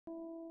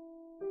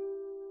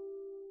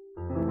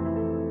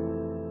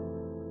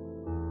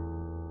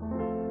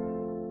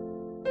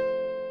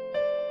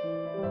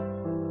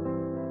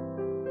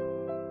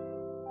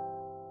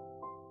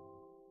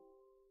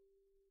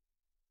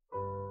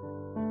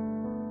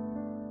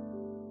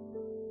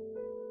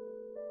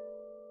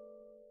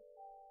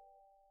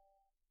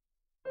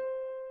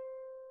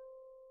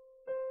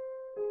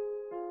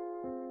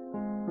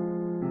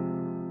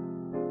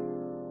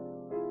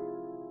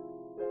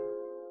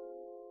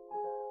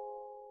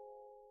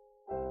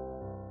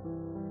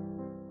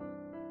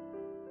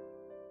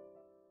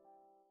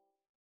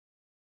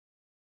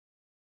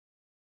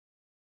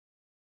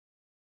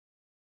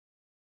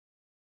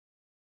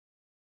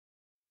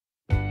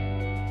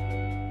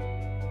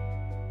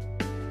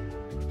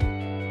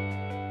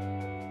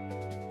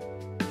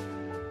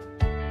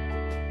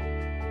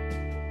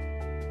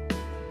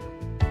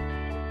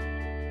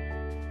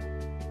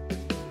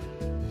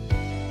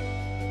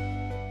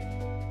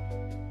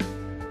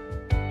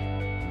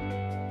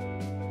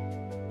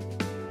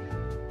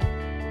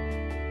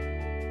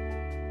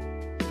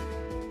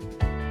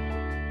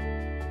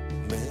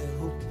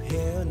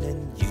น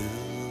อยู่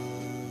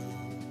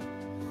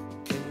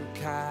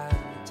ข้า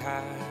งทา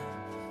ง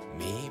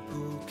มี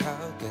ภูเขา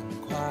กัน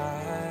ขวา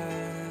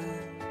ง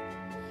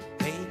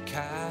ให้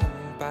ข้าม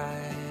ไป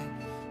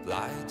ปล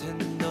ายถ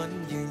นน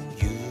ยัง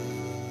อยู่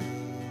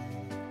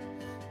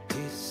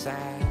ที่แส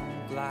น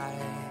ไกล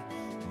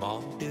มอ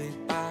งด้วย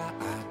ตา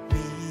อาจ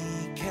มี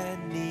แค่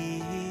นี้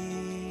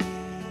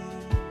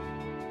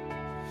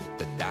แ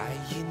ต่ได้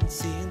ยินเ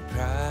สียงพ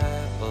ระ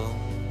อง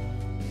ค์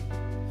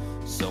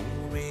ทรง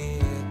เรี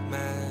ยกม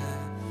า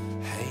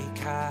ให้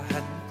ข้าหั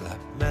นกลั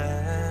บมา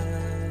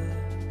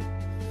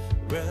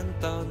เริ่ม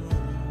ต้น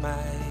ให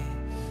ม่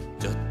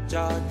จด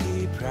จ่อ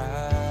ที่พระ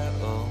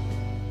องค์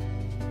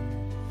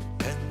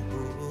ทั้ง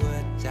หัว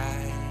ใจ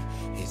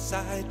ให้ส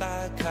ายตา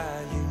ข้า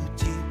อยู่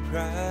ที่พร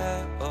ะ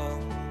อง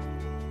ค์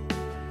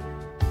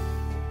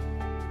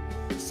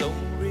ทรง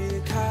เรีย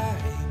กข้า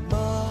ให้ม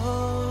อ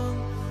ง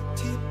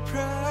ที่พร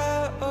ะ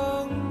อ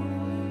งค์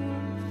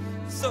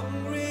ทรง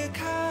เรียก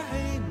ข้าใ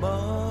ห้ม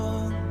อ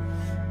ง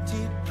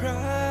ที่พร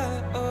ะ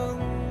อง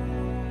ค์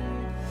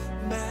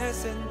แม้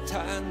เส้นท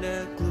างน่า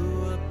กลั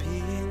วเพี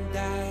ยงใ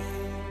ด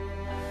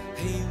ใ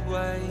ห้ไ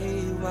ว้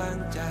วาง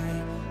ใจ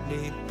ใน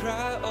พร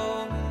ะอ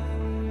งค์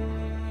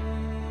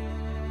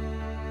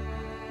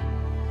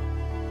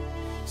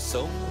ท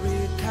รงเรี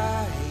ยกข้า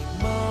ให้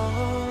มอ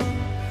ง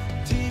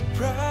ที่พ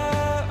ระ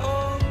อ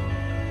งค์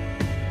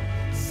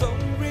ทรง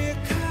เรียก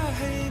ข้า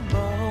ให้ม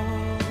อ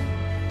ง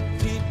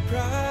ที่พร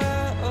ะ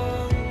อ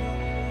งค์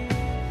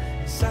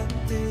สัน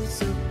ติ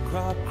สุขคร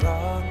อบคร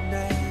องใน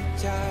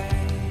ใจ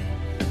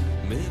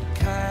เมื่อ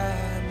ข้า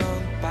มอ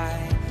งไป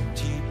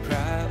ที่พร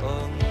ะอ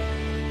งค์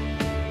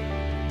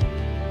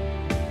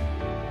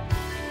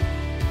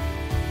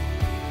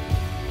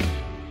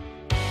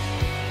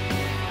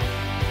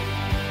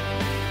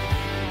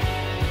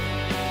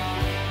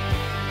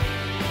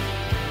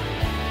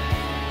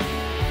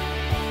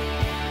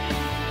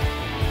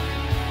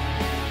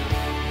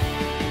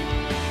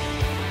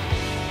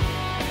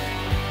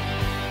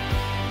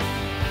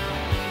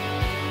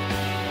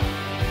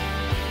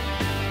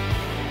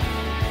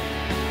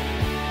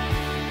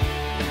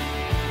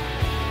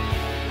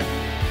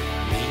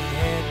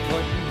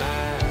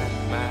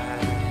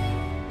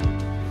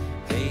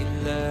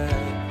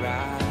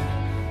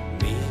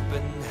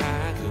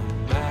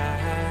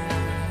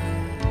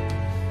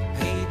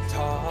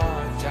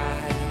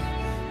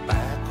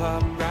ควา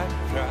มรัก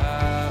พระ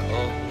อ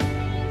งค์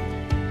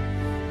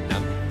น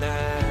ำหน้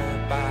า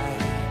ไป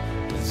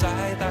สา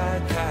ยตา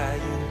ข้า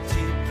อยู่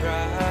ที่พร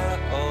ะ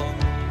อง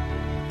ค์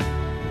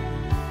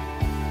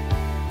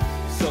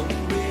ทรง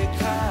เรียก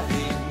ข้าใ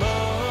ห้ม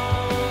อ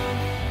ง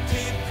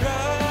ที่พร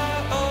ะ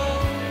อ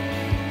งค์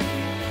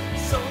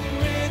ทรง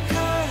เรียก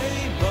ข้าให้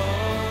มอ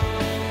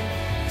ง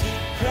ที่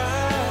พระ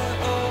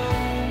อง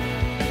ค์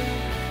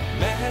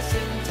แม้เ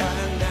ส้นทา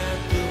งน่า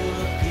กลัว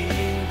เพี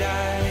ยงใด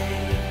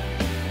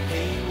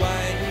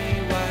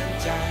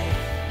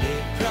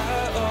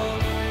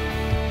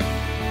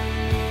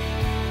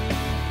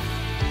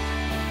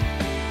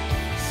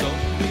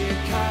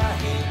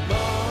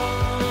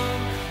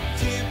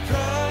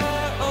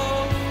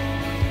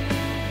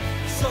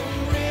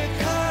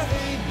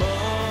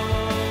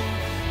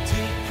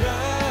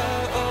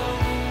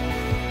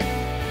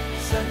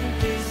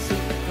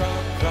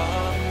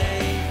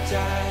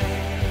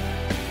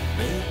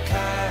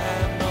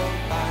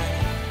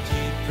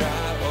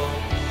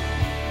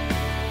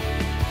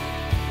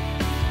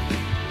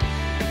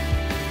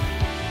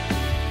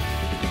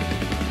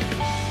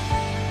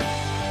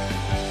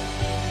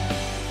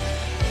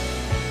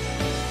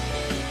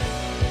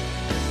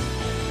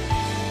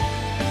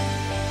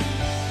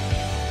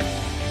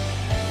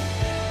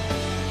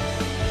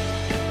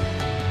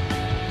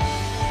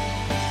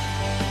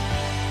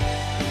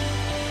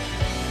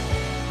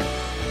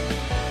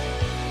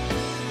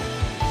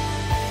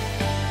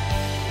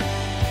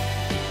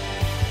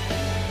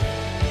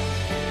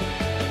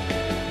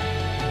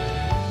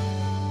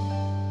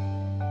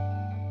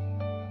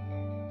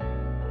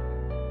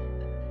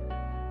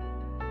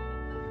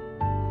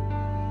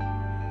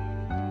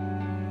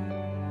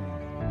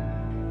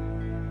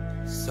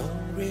ทรง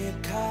เรียก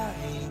ข้า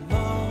ให้ม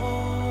อ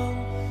ง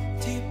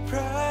ที่พร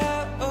ะ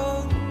อ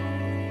งค์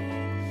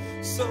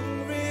ทรง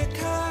เรียก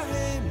ข้าใ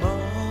ห้มอ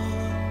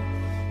ง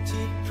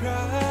ที่พร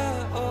ะ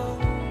อง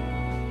ค์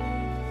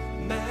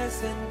แม้เ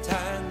ส้นท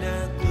างน่า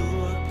กลั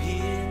วเพี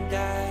ยงใด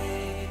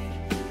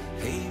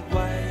ให้ไ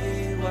ว้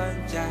วาง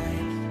ใจ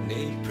ใน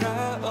พระ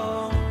อ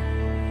งค์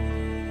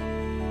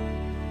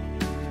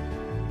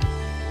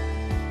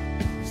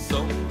ทร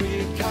งเรี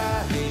ยกข้า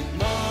ให้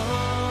มอ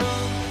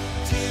ง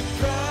ที่พ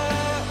ระ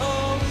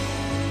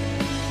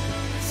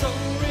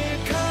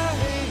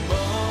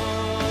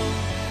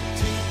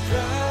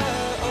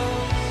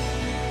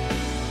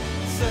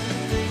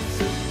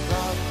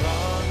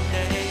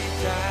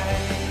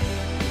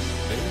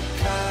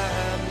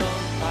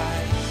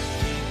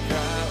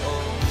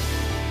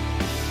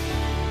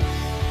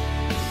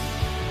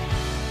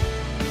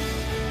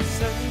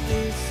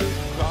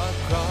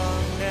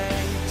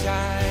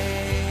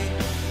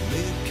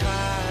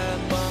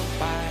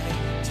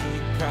ที่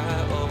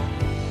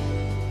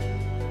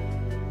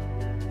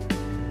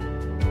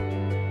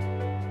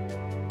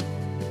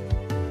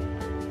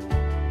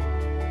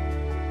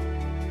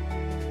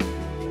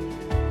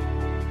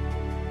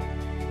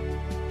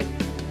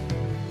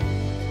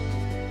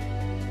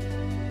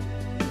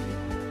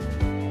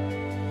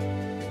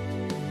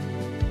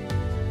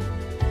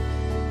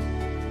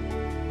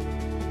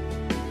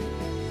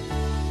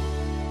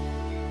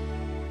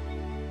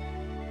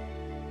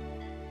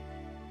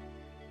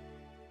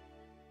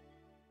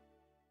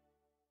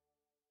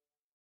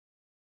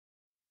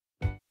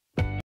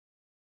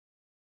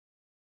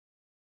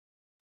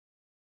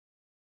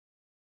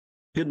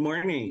Good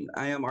morning.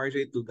 I am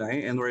RJ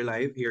Tugay, and we're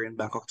live here in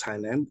Bangkok,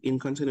 Thailand, in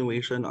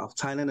continuation of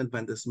Thailand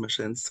Adventist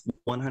Mission's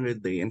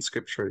 100 Day in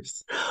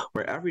Scriptures,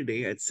 where every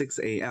day at 6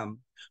 a.m.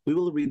 we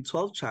will read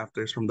 12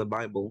 chapters from the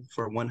Bible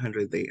for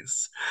 100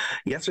 days.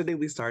 Yesterday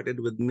we started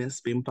with Miss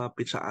Pimpa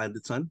Picha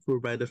Addison, who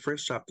read the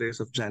first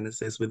chapters of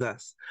Genesis with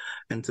us,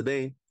 and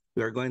today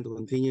we are going to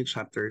continue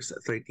chapters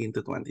 13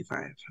 to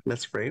 25.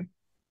 Let's pray.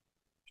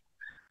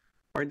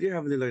 Our dear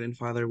Heavenly Lord and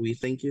Father, we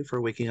thank you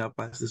for waking us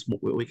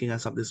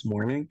up this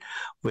morning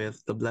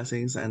with the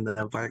blessings and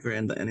the vigor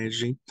and the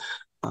energy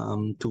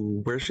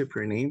to worship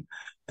your name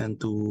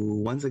and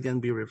to once again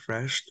be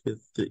refreshed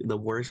with the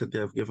words that you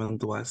have given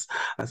to us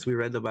as we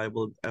read the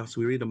Bible,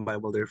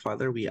 dear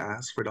Father. We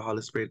ask for the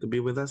Holy Spirit to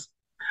be with us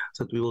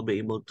so that we will be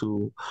able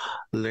to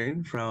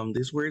learn from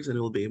these words and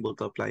we'll be able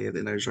to apply it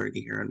in our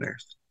journey here on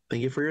earth.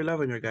 Thank you for your love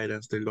and your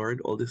guidance, dear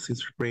Lord. All these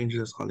things we pray in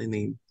Jesus' holy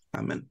name.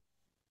 Amen.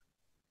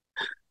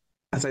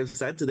 As I've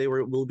said, today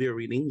we'll be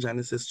reading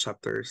Genesis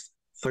chapters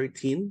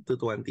 13 to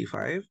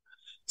 25.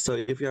 So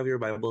if you have your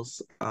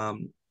Bibles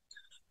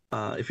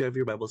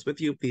with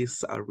you,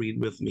 please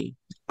read with me.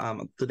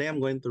 Today I'm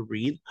going to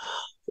read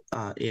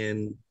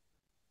in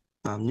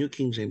New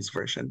King James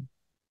Version.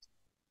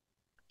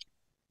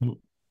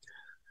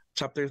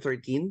 Chapter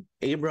 13,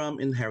 Abram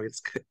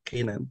inherits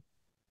Canaan.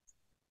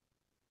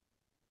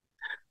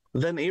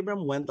 Then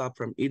Abram went up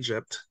from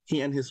Egypt, he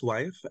and his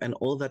wife, and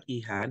all that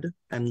he had,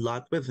 and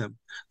Lot with him,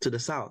 to the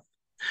south.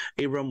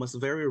 Abram was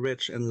very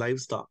rich in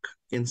livestock,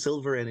 in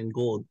silver and in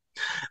gold,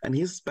 and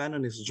he spent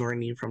on his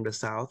journey from the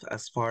south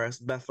as far as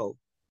Bethel,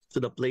 to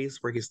the place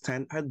where his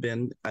tent had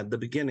been at the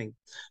beginning,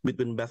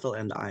 between Bethel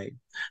and Ai,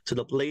 to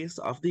the place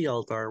of the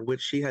altar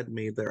which he had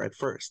made there at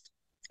first.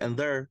 And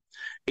there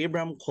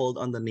Abram called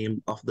on the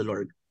name of the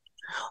Lord.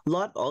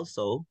 Lot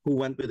also, who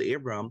went with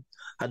Abram,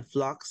 had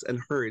flocks and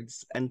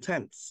herds and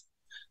tents.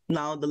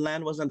 Now the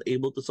land was not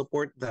able to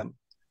support them,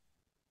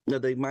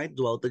 that they might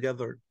dwell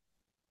together,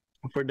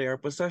 for their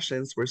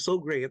possessions were so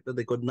great that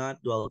they could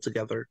not dwell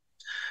together.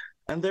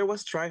 And there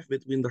was strife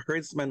between the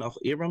herdsmen of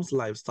Abram's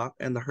livestock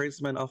and the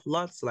herdsmen of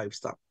Lot's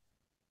livestock.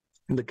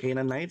 And the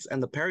Canaanites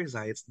and the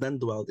Perizzites then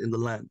dwelled in the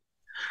land.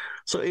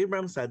 So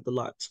Abram said to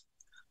Lot,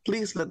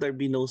 "Please let there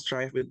be no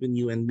strife between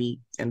you and me,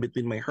 and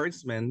between my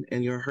herdsmen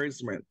and your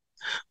herdsmen,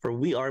 for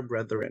we are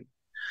brethren.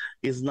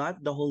 Is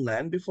not the whole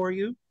land before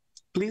you?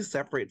 Please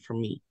separate from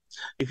me.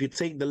 If you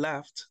take the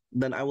left,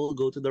 then I will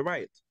go to the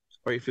right,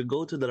 or if you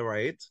go to the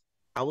right,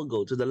 I will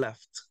go to the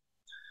left."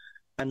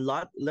 And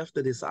Lot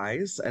lifted his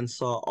eyes and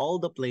saw all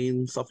the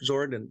plains of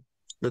Jordan,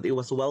 that it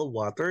was well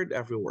watered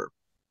everywhere,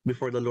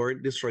 before the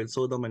Lord destroyed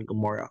Sodom and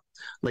Gomorrah,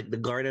 like the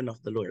garden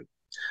of the Lord,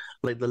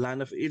 like the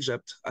land of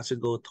Egypt as you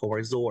go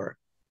towards Zoar.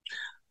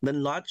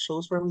 Then Lot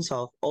chose for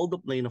himself all the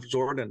plain of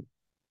Jordan,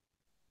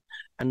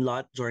 and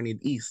Lot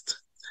journeyed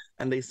east,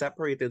 and they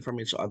separated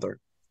from each other.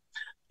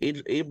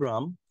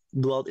 Abram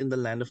dwelt in the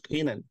land of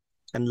Canaan,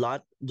 and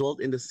Lot dwelt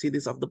in the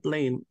cities of the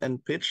plain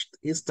and pitched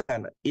his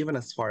tent even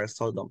as far as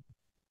Sodom.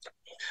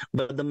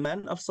 But the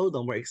men of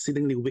Sodom were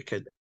exceedingly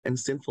wicked and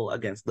sinful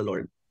against the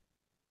Lord.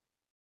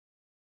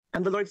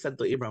 And the Lord said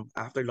to Abram,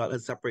 after Lot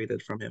had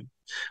separated from him,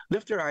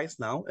 "Lift your eyes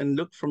now and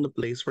look from the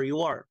place where you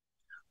are,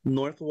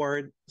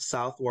 northward,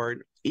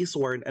 southward,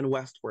 eastward, and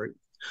westward.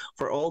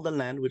 For all the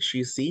land which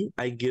you see,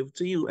 I give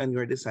to you and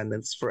your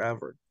descendants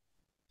forever.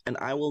 And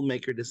I will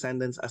make your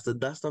descendants as the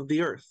dust of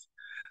the earth,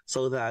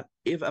 so that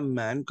if a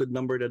man could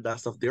number the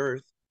dust of the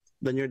earth,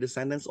 then your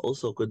descendants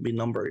also could be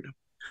numbered.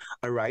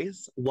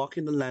 Arise, walk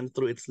in the land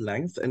through its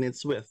length and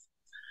its width,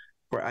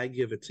 for I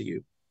give it to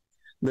you."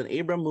 Then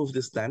Abram moved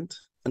his tent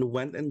and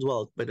went and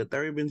dwelt by the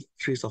terebinth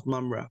trees of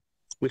Mamre,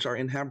 which are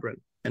in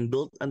Hebron, and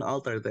built an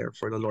altar there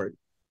for the Lord.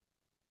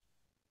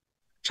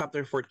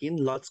 Chapter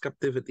 14, Lot's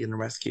captivity and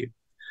rescue.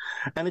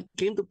 And it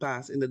came to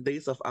pass in the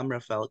days of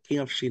Amraphel, king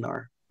of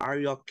Shinar,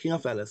 Arioch, king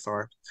of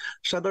Elasar,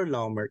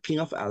 Chedorlaomer, king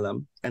of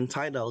Elam, and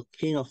Tidal,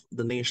 king of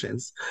the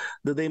nations,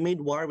 that they made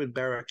war with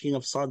Bera, king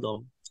of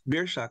Sodom,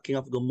 Birsha, king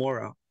of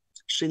Gomorrah,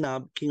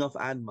 Shinab, king of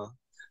Admah,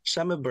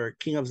 Shemeber,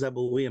 king of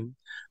Zeboim,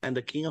 and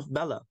the king of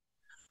Bela.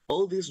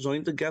 All these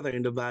joined together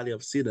in the valley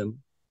of Siddim,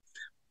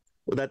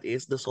 that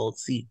is the Salt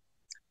Sea.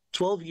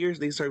 12 years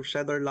they served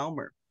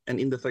Chedorlaomer, and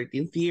in the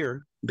 13th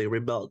year they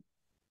rebelled.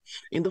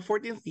 In the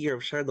 14th year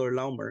of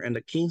Chedorlaomer, and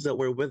the kings that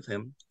were with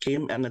him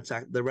came and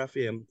attacked the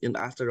Rephaim in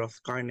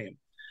Astaroth Karnaim,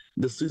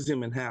 the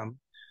Suzim in Ham,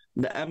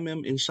 the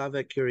Emim in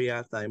Shaveh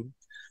Kiriathaim,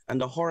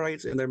 and the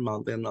Horites in their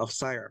mountain of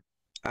Sire,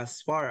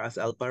 as far as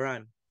El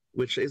Paran,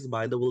 which is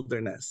by the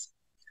wilderness.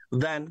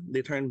 Then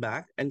they turned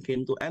back and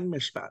came to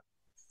En-Mishpat,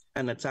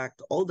 and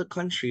attacked all the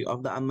country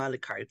of the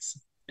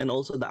Amalekites, and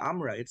also the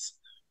Amorites,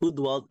 who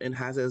dwelt in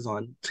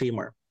Hazazon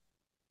Tamar.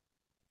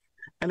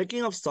 And the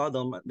king of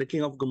Sodom, the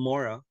king of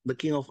Gomorrah, the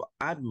king of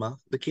Admah,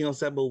 the king of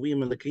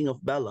Zeboim, and the king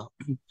of Bela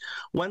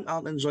went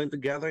out and joined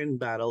together in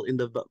battle in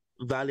the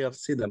valley of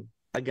Siddim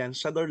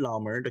against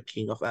Chedorlaomer, the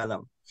king of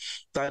Elam,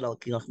 Tidal,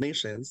 king of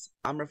nations,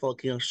 Amraphel,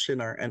 king of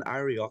Shinar, and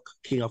Arioch,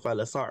 king of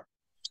Elasar.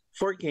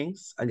 4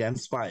 kings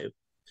against 5.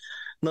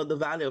 Now the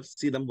valley of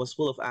Siddim was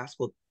full of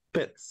asphalt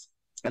pits,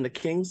 And the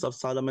kings of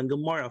Sodom and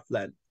Gomorrah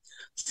fled.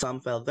 Some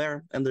fell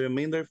there, and the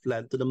remainder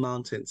fled to the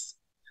mountains.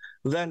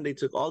 Then they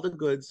took all the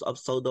goods of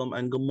Sodom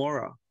and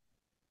Gomorrah,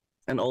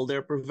 and all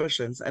their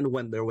provisions, and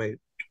went their way.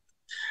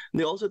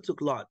 They also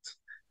took Lot,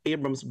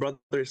 Abram's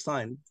brother's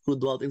son, who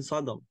dwelt in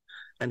Sodom,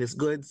 and his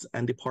goods,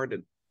 and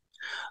departed.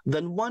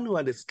 Then one who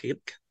had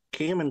escaped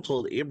came and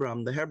told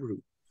Abram the Hebrew,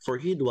 for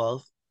he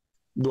dwelt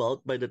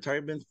by the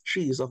terebinth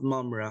trees of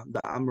Mamre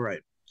the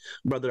Amorite,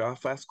 brother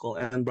of Eshcol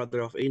and brother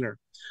of Aner,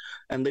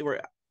 and they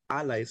were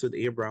allies with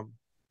Abram.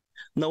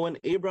 Now when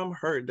Abram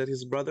heard that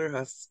his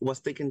brother was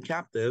taken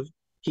captive,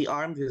 he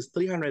armed his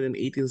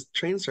 318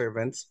 trained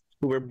servants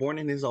who were born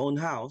in his own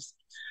house,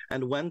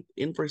 and went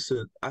in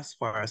pursuit as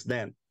far as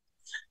Dan.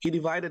 He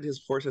divided his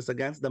forces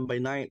against them by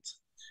night,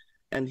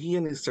 and he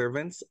and his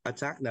servants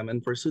attacked them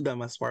and pursued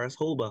them as far as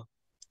Hobah,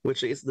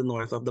 which is the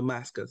north of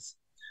Damascus.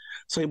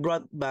 So he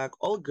brought back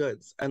all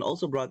goods, and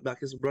also brought back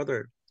his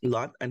brother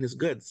Lot and his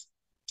goods,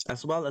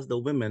 as well as the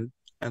women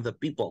and the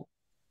people.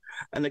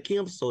 And the king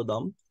of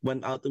Sodom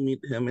went out to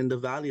meet him in the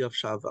valley of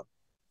Shaveh,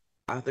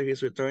 after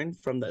his return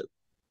from the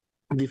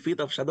defeat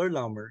of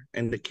Chedorlaomer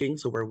and the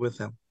kings who were with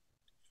him.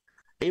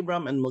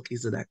 Abram and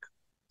Melchizedek.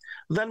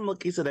 Then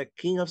Melchizedek,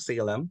 king of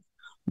Salem,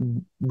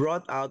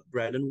 brought out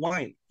bread and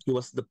wine. He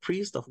was the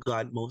priest of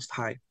God Most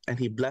High, and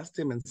he blessed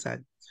him and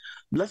said,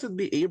 Blessed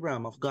be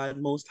Abram of God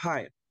Most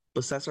High,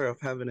 possessor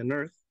of heaven and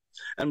earth,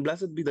 and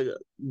blessed be the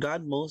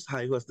God Most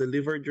High who has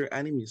delivered your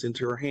enemies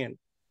into your hand.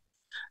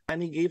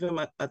 And he gave him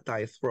a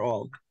tithe for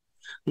all.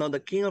 Now the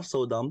king of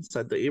Sodom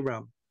said to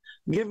Abram,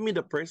 Give me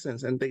the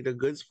persons and take the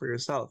goods for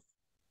yourself.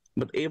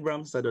 But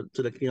Abram said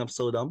to the king of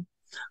Sodom,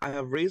 I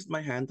have raised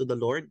my hand to the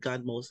Lord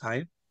God Most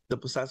High, the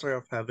possessor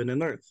of heaven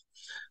and earth,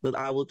 that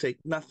I will take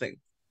nothing,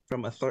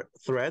 from a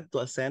thread to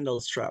a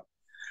sandal strap,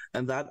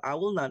 and that I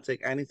will not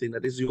take anything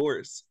that is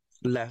yours,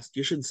 lest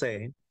you should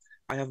say,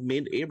 I have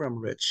made Abram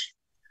rich,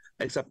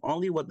 except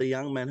only what the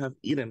young men have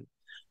eaten,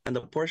 and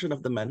the portion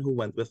of the men who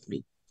went with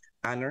me,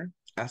 Aner,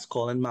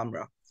 Eshcol, and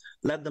Mamre.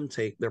 Let them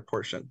take their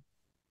portion.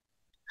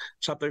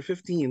 Chapter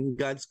 15,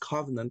 God's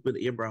covenant with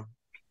Abram.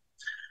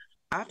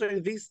 After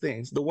these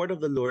things, the word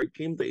of the Lord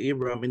came to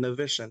Abram in a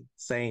vision,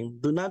 saying,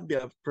 Do not be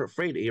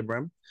afraid,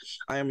 Abram.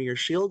 I am your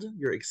shield,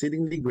 your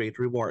exceedingly great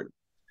reward.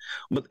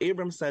 But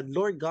Abram said,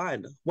 Lord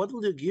God, what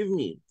will you give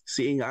me,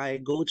 seeing I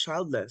go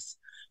childless,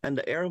 and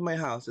the heir of my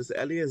house is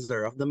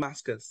Eliezer of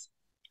Damascus?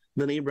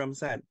 Then Abram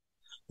said,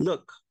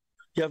 Look,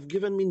 you have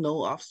given me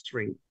no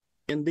offspring.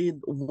 Indeed,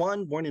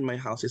 one born in my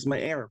house is my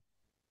heir.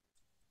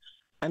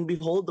 And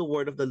behold, the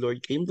word of the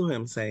Lord came to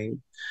him,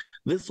 saying,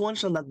 This one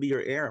shall not be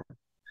your heir,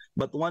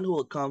 but one who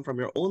will come from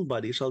your own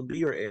body shall be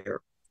your heir.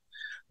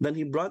 Then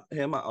he brought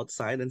him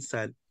outside and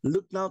said,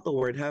 Look now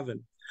toward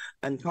heaven,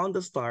 and count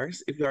the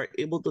stars, if you are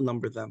able to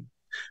number them.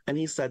 And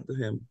he said to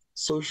him,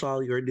 So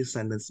shall your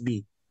descendants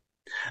be.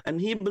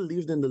 And he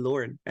believed in the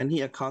Lord, and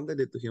he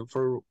accounted it to him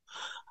for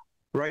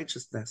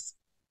righteousness.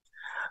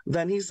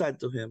 Then he said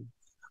to him,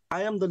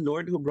 I am the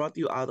Lord who brought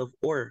you out of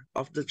Ur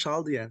of the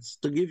Chaldeans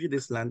to give you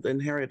this land to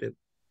inherit it.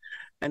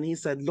 And he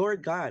said,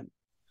 Lord God,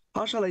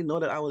 how shall I know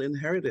that I will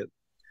inherit it?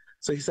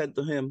 So he said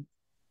to him,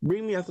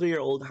 Bring me a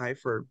 3-year-old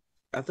heifer,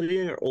 a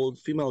 3-year-old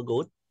female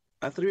goat,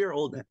 a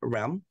 3-year-old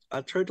ram,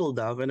 a turtle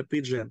dove, and a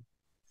pigeon.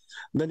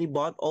 Then he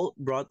brought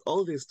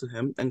all this to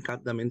him and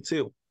cut them in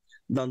two,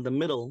 down the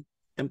middle,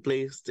 and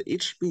placed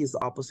each piece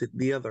opposite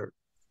the other.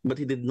 But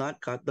he did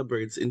not cut the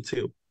birds in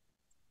two.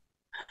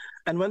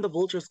 And when the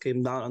vultures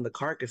came down on the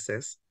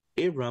carcasses,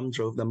 Abram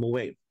drove them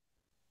away.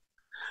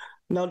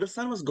 Now the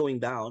sun was going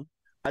down,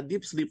 a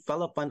deep sleep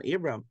fell upon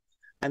Abram,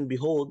 and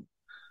behold,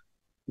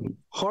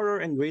 horror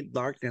and great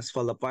darkness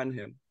fell upon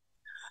him.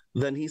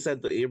 Then he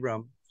said to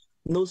Abram,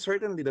 Know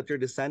certainly that your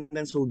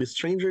descendants will be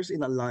strangers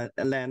in a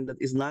land that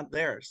is not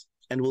theirs,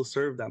 and will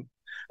serve them,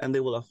 and they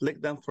will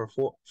afflict them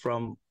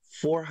from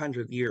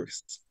 400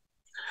 years.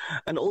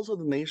 And also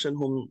the nation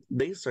whom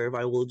they serve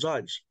I will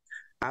judge.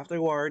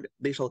 Afterward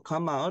they shall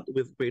come out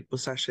with great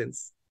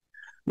possessions.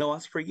 Now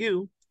as for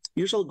you,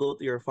 you shall go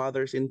to your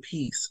fathers in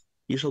peace.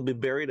 You shall be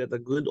buried at a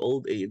good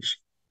old age.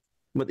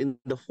 But in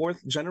the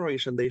 4th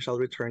generation they shall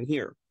return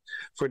here,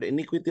 for the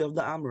iniquity of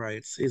the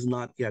Amorites is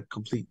not yet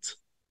complete.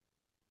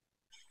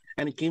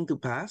 And it came to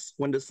pass,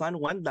 when the sun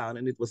went down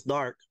and it was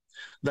dark,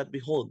 that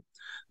behold,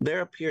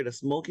 there appeared a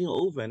smoking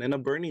oven and a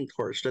burning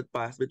torch that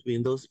passed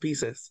between those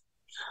pieces.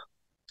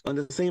 On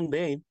the same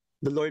day,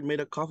 the Lord made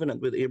a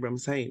covenant with Abram,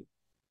 saying,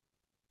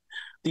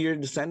 To your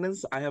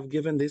descendants I have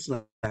given this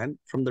land,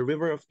 from the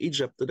river of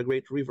Egypt to the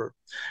great river,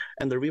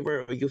 and the river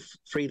of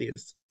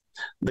Euphrates,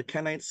 the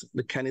Kenites,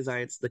 the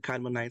Kenizzites, the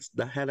Kadmonites,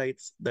 the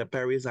Hittites, the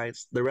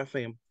Perizzites, the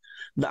Rephaim,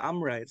 the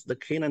Amorites, the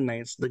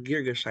Canaanites, the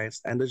Girgashites,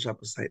 and the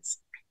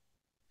Jebusites.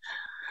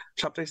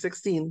 Chapter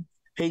 16,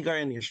 Hagar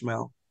and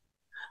Ishmael.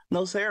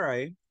 Now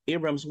Sarai,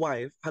 Abram's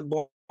wife, had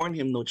borne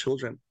him no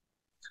children,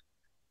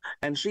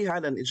 and she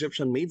had an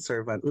Egyptian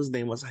maidservant whose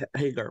name was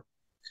Hagar.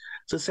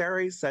 So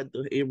Sarai said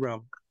to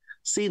Abram,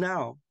 See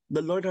now,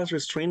 the Lord has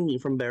restrained me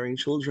from bearing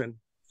children.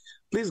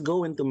 Please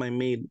go into my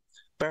maid.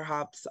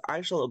 Perhaps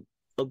I shall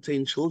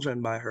obtain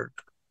children by her.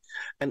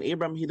 And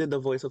Abram heeded the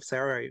voice of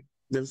Sarai.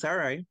 Then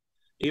Sarai,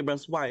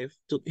 Abram's wife,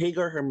 took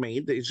Hagar her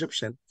maid, the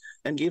Egyptian,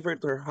 and gave her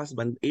to her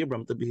husband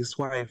Abram to be his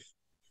wife,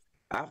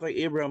 after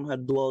Abram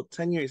had dwelt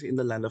 10 years in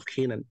the land of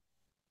Canaan.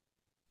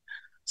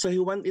 So he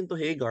went into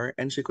Hagar,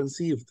 and she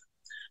conceived.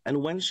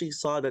 And when she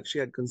saw that she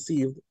had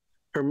conceived,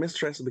 her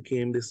mistress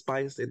became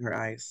despised in her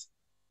eyes.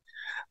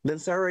 Then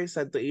Sarai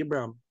said to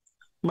Abram,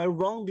 My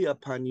wrong be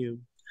upon you.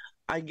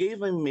 I gave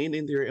my maid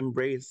into your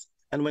embrace,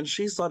 and when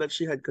she saw that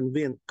she had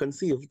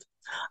conceived,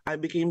 I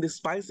became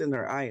despised in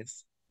her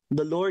eyes.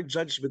 The Lord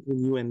judged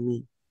between you and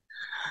me.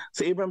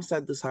 So Abram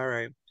said to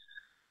Sarai,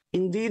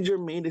 Indeed, your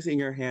maid is in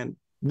your hand.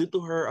 Do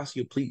to her as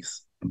you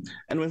please.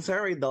 And when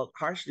Sarai dealt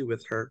harshly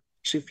with her,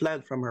 she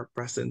fled from her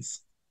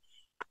presence.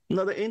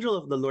 Now the angel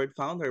of the Lord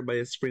found her by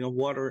a spring of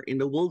water in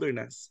the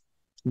wilderness,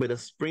 by the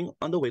spring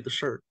on the way to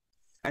Shur.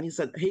 And he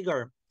said,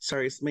 Hagar,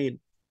 Sarai's maid,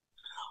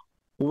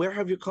 where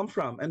have you come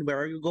from, and where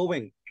are you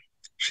going?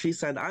 She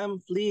said, I am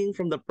fleeing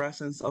from the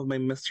presence of my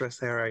mistress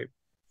Sarai.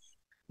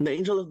 The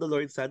angel of the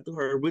Lord said to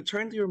her,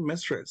 Return to your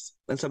mistress,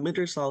 and submit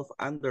yourself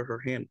under her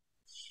hand.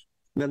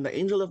 Then the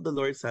angel of the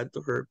Lord said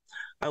to her,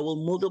 I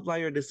will multiply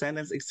your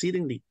descendants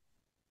exceedingly,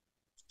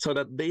 so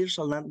that they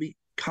shall not be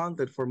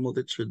counted for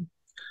multitude.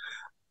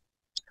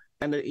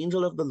 And the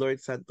angel of the Lord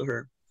said to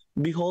her,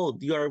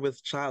 Behold, you are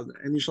with child,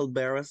 and you shall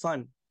bear a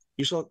son.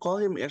 You shall call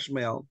him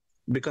Ishmael,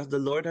 because the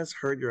Lord has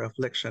heard your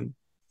affliction.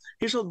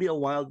 He shall be a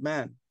wild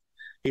man.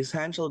 His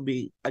hand shall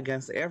be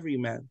against every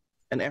man,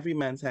 and every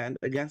man's hand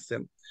against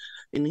him.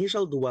 And he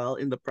shall dwell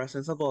in the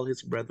presence of all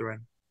his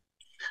brethren.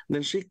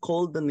 Then she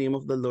called the name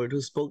of the Lord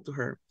who spoke to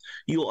her,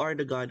 You are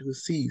the God who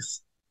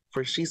sees.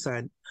 For she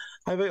said,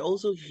 Have I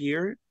also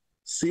here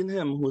seen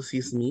him who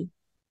sees me?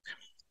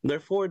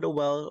 Therefore the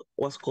well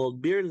was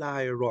called Bir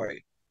Lahai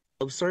Roi.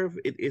 Observe,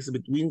 it is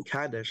between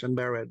Kadesh and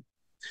Bered.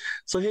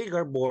 So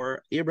Hagar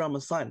bore Abram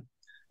a son,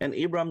 and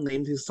Abram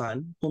named his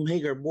son, whom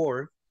Hagar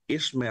bore,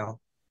 Ishmael.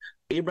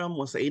 Abram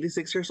was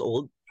 86 years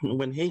old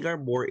when Hagar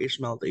bore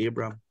Ishmael to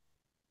Abram.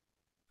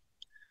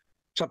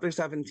 Chapter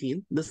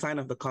 17, the sign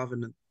of the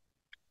covenant.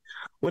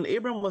 When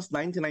Abram was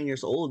 99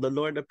 years old, the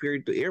Lord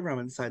appeared to Abram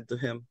and said to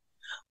him,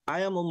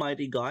 I am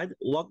Almighty God,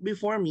 walk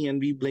before me and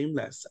be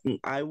blameless, and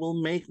I will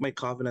make my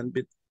covenant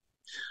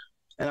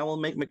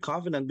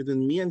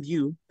between me and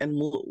you, and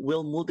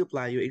will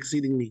multiply you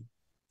exceedingly.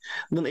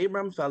 Then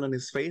Abram fell on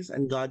his face,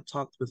 and God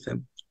talked with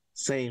him,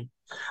 saying,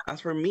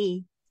 As for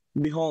me,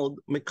 behold,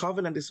 my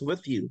covenant is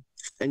with you,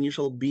 and you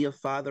shall be a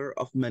father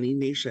of many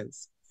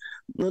nations.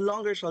 No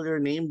longer shall your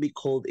name be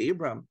called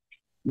Abram,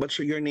 but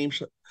your name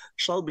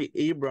shall be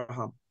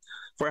Abraham,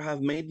 for I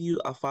have made you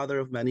a father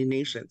of many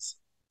nations.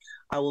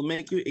 I will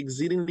make you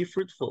exceedingly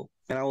fruitful,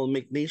 and I will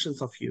make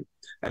nations of you,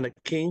 and the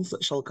kings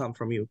shall come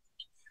from you.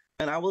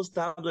 And I will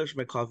establish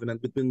my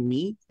covenant between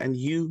me and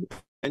you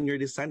and your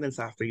descendants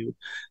after you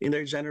in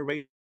their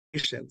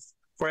generations,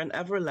 for an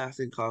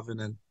everlasting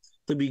covenant,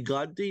 to be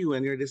God to you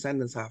and your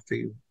descendants after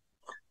you.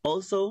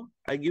 Also,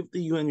 I give to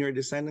you and your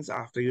descendants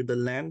after you the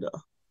land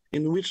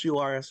in which you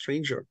are a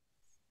stranger,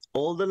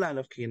 all the land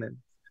of Canaan,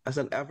 as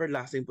an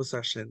everlasting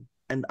possession,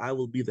 and I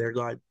will be their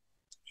God.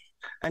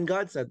 And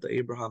God said to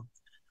Abraham,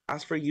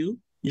 As for you,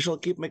 you shall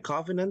keep my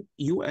covenant,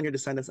 you and your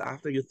descendants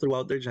after you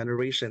throughout their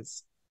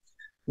generations.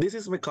 This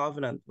is my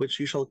covenant which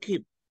you shall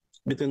keep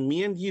between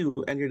me and you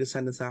and your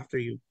descendants after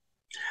you.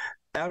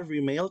 Every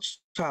male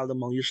child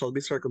among you shall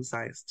be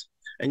circumcised,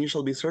 and you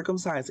shall be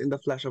circumcised in the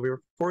flesh of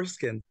your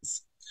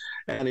foreskins,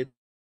 and it is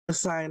a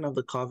sign of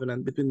the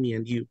covenant between me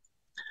and you.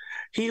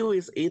 He who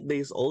is 8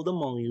 days old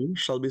among you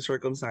shall be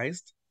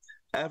circumcised,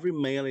 every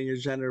male in your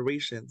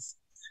generations.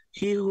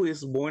 He who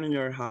is born in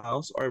your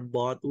house or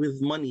bought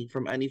with money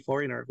from any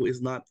foreigner who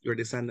is not your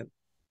descendant.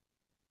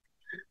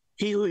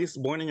 He who is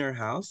born in your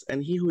house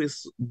and he who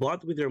is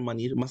bought with your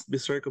money must be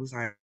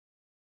circumcised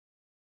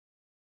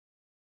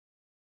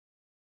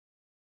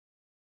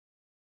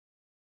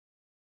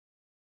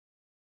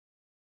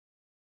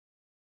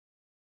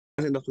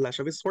in the flesh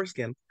of his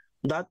foreskin.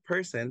 That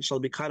person shall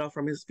be cut off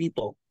from his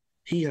people.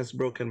 He has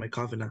broken my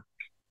covenant.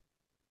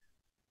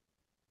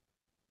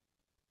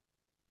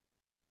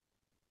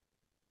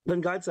 Then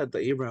God said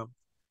to Abram,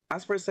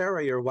 As for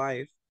Sarah, your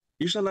wife,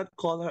 you shall not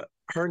call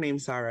her name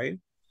Sarai,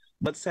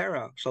 but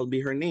Sarah shall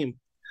be her name,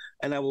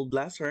 and I will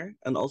bless her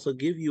and also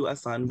give you a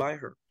son by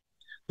her.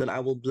 Then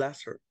I will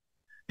bless her,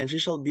 and she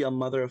shall be a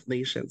mother of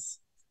nations.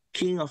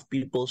 King of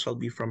people shall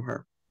be from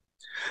her.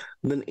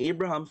 Then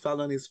Abraham fell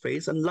on his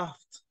face and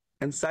laughed,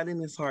 and said in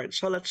his heart,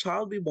 Shall a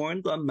child be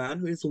born to a man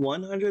who is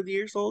 100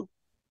 years old?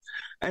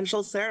 And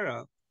shall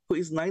Sarah, who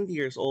is 90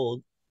 years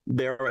old,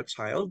 bear a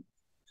child?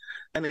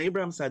 And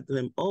Abraham said to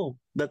him, Oh,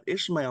 that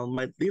Ishmael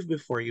might live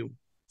before you.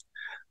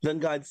 Then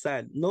God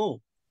said,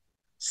 No,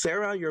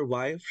 Sarah your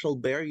wife shall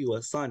bear you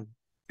a son,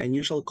 and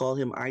you shall call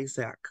him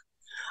Isaac.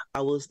 I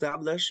will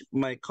establish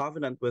my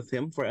covenant with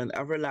him for an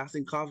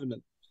everlasting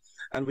covenant,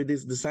 and with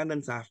his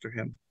descendants after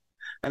him.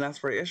 And as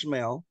for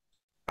Ishmael,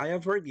 I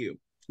have heard you.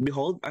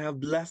 Behold, I have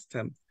blessed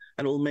him,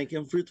 and will make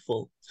him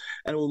fruitful,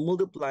 and will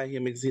multiply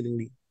him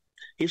exceedingly.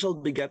 He shall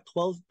beget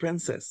 12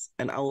 princes,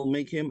 and I will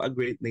make him a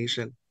great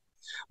nation.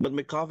 But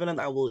my covenant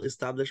I will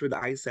establish with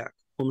Isaac,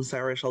 whom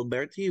Sarah shall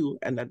bear to you,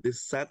 and at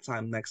this set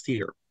time next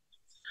year.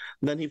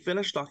 Then he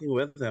finished talking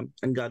with him,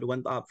 and God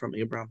went up from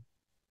Abraham.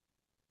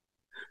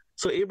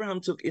 So Abraham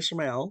took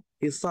Ishmael,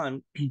 his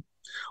son,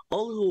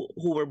 all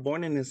who were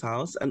born in his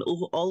house, and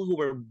all who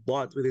were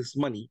bought with his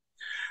money,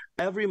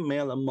 every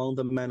male among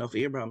the men of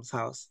Abraham's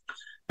house,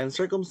 and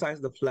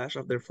circumcised the flesh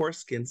of their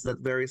foreskins that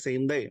very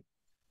same day,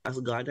 as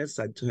God had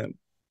said to him.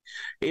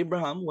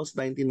 Abraham was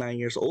 99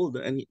 years old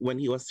when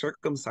he was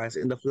circumcised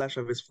in the flesh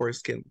of his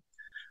foreskin,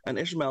 and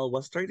Ishmael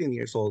was 13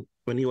 years old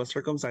when he was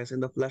circumcised in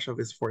the flesh of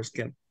his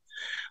foreskin.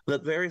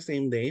 That very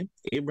same day,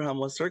 Abraham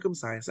was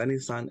circumcised, and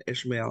his son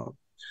Ishmael,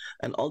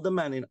 and all the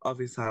men of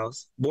his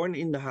house, born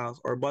in the house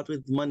or bought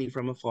with money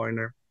from a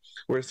foreigner,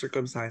 were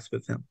circumcised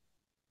with him.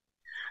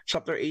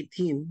 Chapter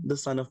 18, the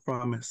Son of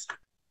Promise.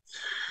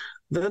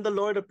 Then the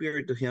Lord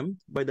appeared to him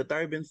by the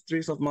terebinth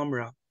trees of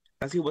Mamre,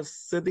 as he was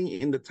sitting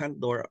in the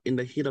tent door in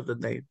the heat of the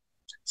day.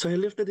 So he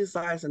lifted his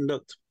eyes and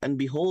looked, and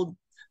behold,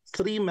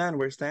 3 men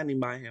were standing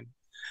by him.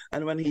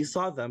 And when he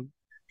saw them,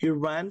 he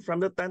ran from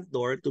the tent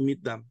door to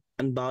meet them,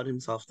 and bowed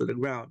himself to the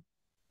ground,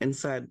 and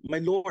said, My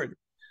Lord,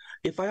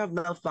 if I have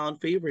not found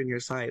favor in your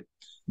sight,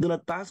 do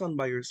not pass on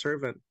by your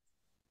servant.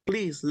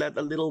 Please let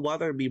a little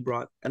water be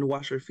brought, and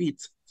wash your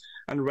feet,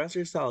 and rest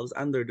yourselves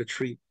under the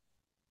tree.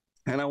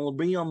 And I will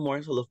bring you a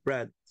morsel of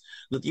bread,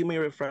 that you may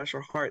refresh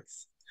your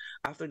hearts.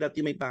 After that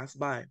you may pass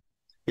by,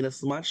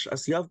 inasmuch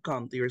as you have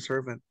come to your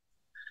servant.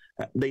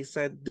 They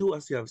said, Do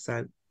as you have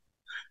said.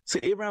 So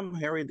Abraham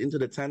hurried into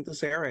the tent to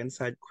Sarah and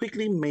said,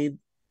 Quickly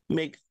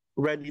make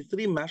ready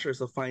 3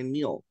 measures of fine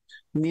meal,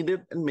 knead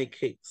it and make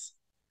cakes.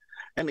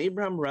 And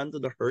Abraham ran to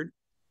the herd,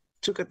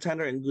 took a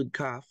tender and good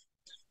calf,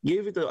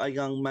 gave it to a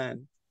young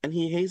man, and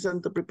he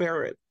hastened to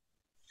prepare it.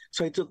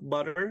 So he took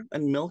butter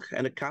and milk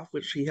and a calf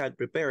which he had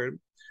prepared,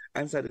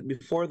 and set it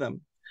before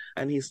them,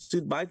 and he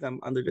stood by them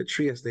under the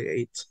tree as they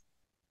ate.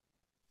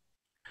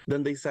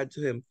 Then they said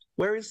to him,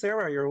 Where is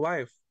Sarah, your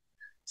wife?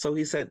 So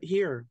he said,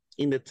 Here,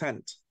 in the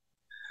tent.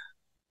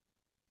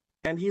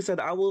 And he said,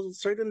 I will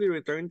certainly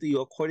return to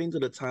you according to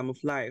the time of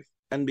life.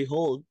 And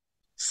behold,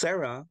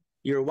 Sarah,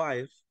 your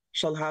wife,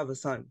 shall have a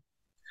son.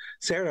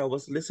 Sarah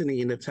was listening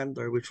in the tent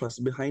door which was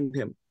behind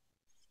him.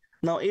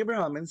 Now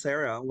Abraham and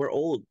Sarah were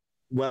old,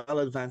 well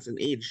advanced in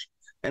age,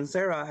 and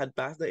Sarah had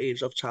passed the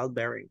age of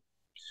childbearing.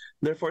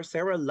 Therefore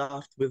Sarah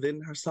laughed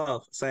within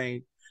herself,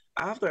 saying,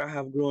 After I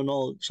have grown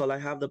old, shall I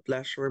have the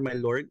pleasure of my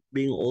Lord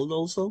being old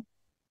also?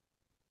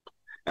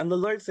 And the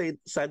Lord said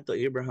to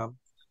Abraham,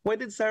 Why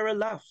did Sarah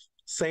laugh,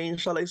 saying,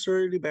 Shall I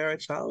surely bear a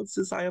child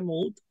since I am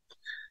old?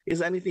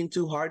 Is anything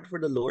too hard for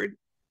the Lord?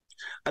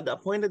 At the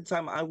appointed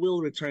time I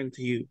will return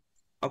to you,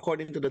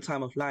 according to the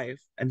time of life,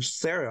 and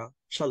Sarah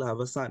shall have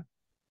a son.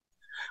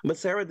 But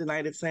Sarah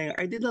denied it, saying,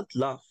 I did not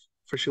laugh,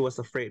 for she was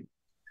afraid.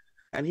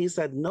 And he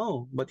said,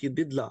 No, but you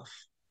did laugh.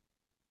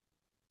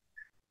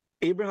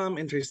 Abraham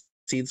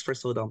intercedes for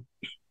Sodom.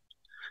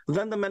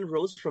 Then the men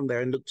rose from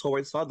there and looked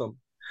toward Sodom,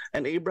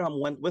 and Abraham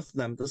went with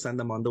them to send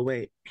them on the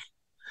way.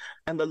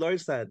 And the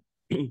Lord said,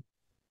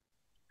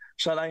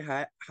 Shall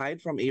I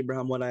hide from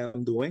Abraham what I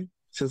am doing?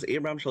 Since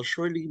Abraham shall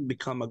surely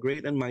become a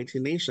great and mighty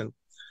nation,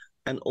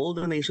 and all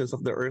the nations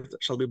of the earth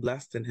shall be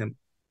blessed in him.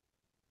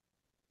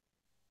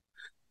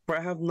 For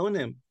I have known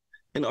him,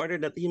 in order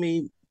that he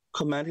may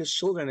command his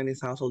children and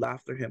his household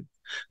after him,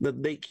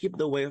 that they keep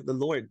the way of the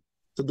Lord,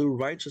 to do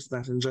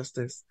righteousness and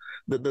justice,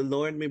 that the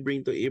Lord may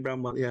bring to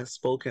Abraham what he has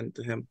spoken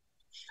to him.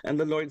 And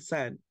the Lord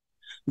said,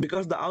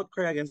 Because the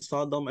outcry against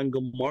Sodom and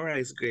Gomorrah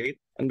is great,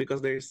 and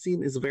because their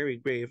sin is very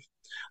grave,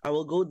 I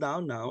will go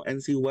down now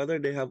and see whether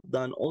they have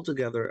done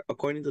altogether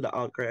according to the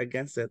outcry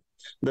against it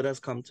that has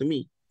come to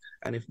me,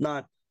 and if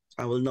not,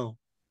 I will know.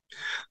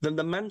 Then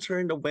the men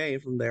turned away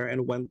from there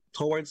and went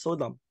toward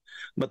Sodom,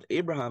 but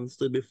Abraham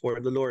stood before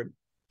the Lord.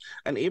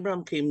 And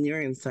Abraham came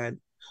near and said,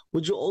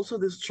 Would you also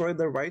destroy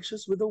the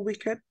righteous with the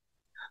wicked?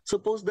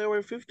 Suppose there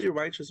were 50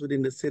 righteous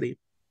within the city.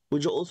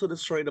 Would you also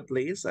destroy the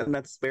place and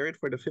not spare it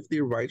for the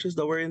 50 righteous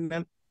that were in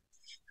it?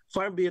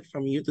 Far be it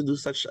from you to do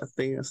such a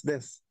thing as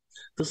this,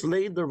 to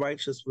slay the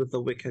righteous with the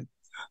wicked,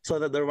 so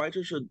that the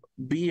righteous should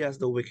be as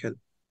the wicked.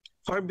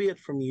 Far be it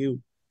from you.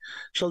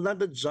 Shall not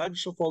the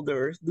judge of all the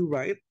earth do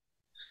right?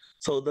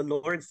 So the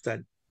Lord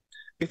said,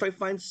 If I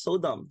find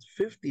Sodom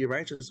 50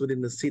 righteous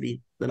within the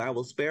city, then I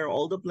will spare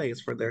all the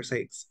place for their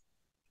sakes.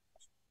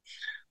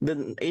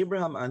 Then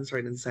Abraham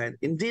answered and said,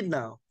 Indeed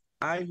now,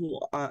 I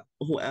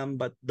who am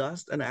but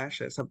dust and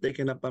ashes have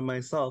taken upon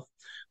myself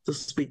to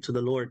speak to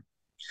the Lord.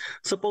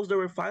 Suppose there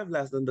were 5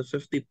 less than the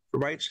 50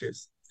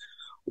 righteous.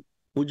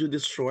 Would you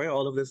destroy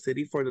all of the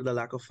city for the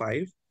lack of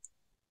 5?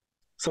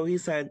 So he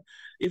said,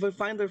 If I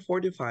find there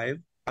 45,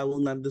 I will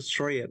not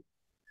destroy it.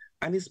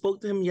 And he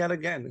spoke to him yet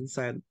again and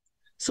said,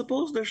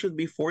 Suppose there should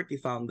be 40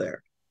 found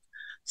there.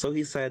 So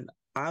he said,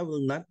 I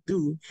will not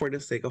do for the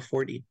sake of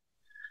 40.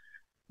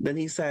 Then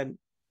he said,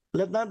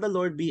 Let not the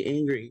Lord be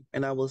angry,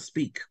 and I will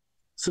speak.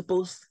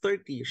 Suppose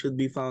 30 should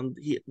be found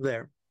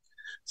there.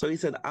 So he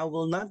said, I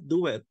will not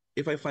do it,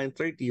 if I find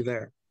 30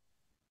 there.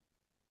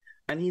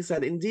 And he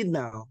said, Indeed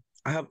now,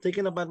 I have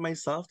taken upon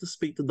myself to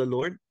speak to the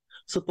Lord.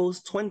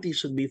 Suppose 20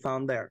 should be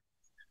found there.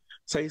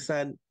 So he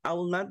said, I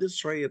will not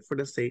destroy it for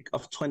the sake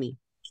of 20.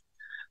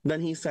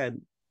 Then he said,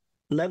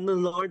 let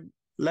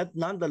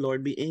not the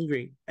Lord be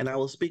angry, and I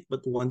will speak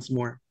but once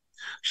more.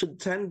 Should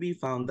 10 be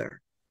found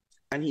there?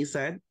 And he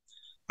said,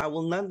 I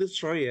will not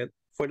destroy it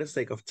for the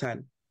sake of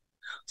 10.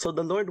 So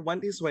the Lord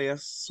went his way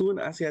as soon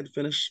as he had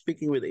finished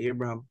speaking with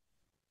Abraham,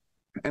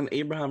 and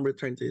Abraham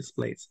returned to his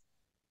place.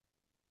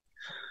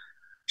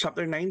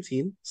 Chapter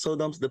 19,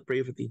 Sodom's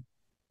depravity.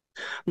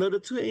 Now the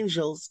two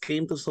angels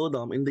came to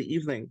Sodom in the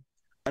evening,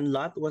 and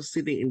Lot was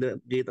sitting in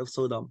the gate of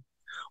Sodom.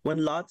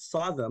 When Lot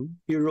saw them,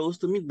 he rose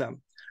to meet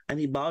them, and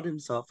he bowed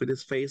himself with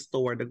his face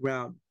toward the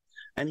ground.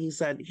 And he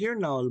said, Hear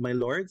now, my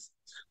lords,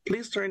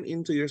 please turn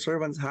into your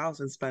servant's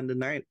house and spend the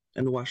night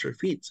and wash your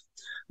feet.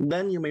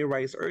 Then you may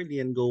rise early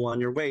and go on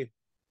your way.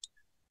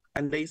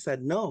 And they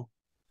said, No,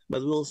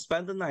 but we will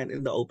spend the night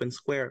in the open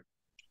square.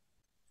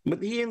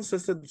 But he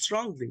insisted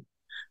strongly.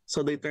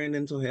 So they turned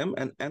into him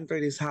and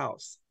entered his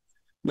house.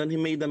 Then he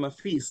made them a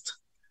feast,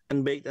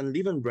 and baked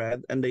unleavened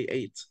bread, and they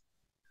ate.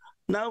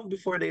 Now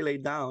before they lay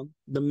down,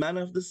 the men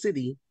of the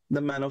city,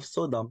 the men of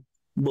Sodom,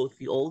 both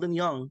the old and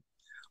young,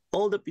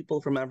 all the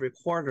people from every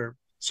quarter,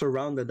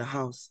 surrounded the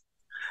house.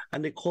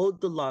 And they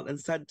called to Lot and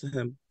said to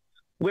him,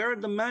 Where are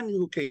the men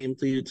who came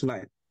to you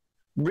tonight?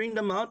 Bring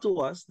them out to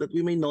us, that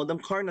we may know them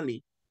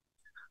carnally.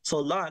 So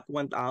Lot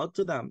went out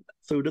to them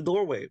through the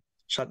doorway,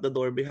 shut the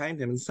door behind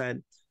him, and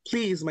said,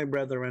 Please, my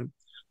brethren,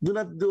 do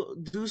not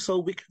do so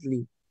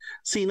wickedly.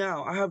 See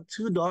now, I have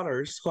 2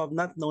 daughters who have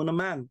not known a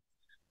man.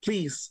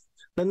 Please,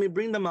 let me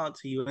bring them out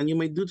to you, and you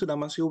may do to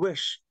them as you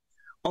wish.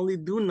 Only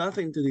do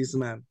nothing to these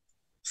men,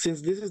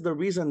 since this is the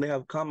reason they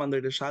have come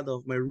under the shadow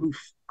of my roof.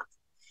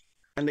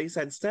 And they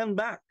said, Stand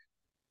back.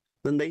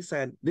 Then they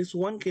said, This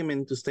one came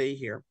in to stay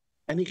here,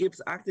 and he keeps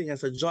acting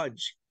as a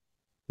judge.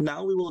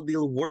 Now we will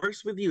deal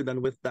worse with you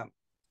than with them.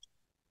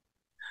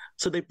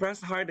 So they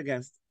pressed hard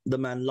against the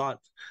man Lot,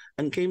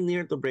 and came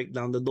near to break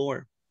down the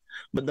door.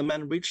 But the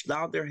men reached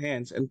out their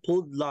hands and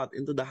pulled Lot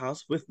into the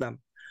house with them,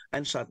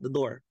 and shut the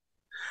door.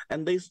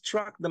 And they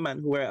struck the men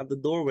who were at the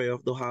doorway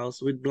of the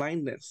house with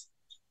blindness,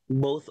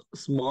 both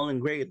small and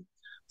great,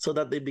 so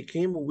that they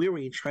became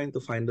weary trying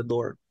to find the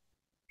door.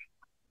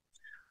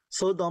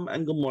 Sodom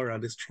and Gomorrah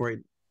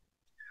destroyed.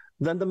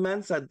 Then the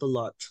men said to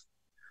Lot,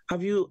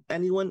 Have you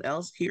anyone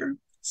else here?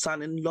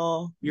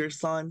 Son-in-law, your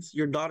sons,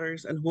 your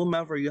daughters, and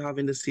whomever you have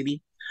in the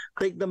city?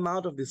 Take them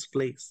out of this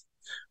place,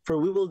 for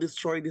we will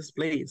destroy this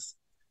place,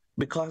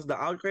 because the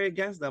outcry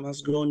against them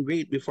has grown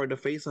great before the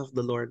face of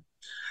the Lord,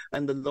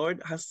 and the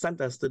Lord has sent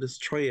us to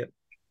destroy it.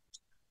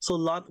 So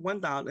Lot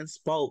went out and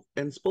spoke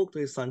to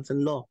his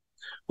sons-in-law,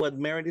 who had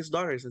married his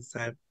daughters, and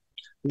said,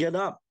 Get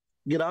up,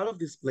 get out of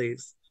this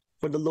place,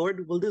 for the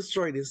Lord will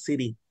destroy this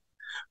city.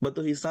 But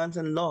to his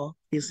sons-in-law,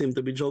 he seemed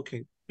to be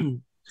joking.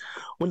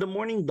 When the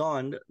morning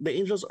dawned, the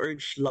angels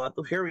urged Lot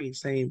to hurry,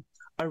 saying,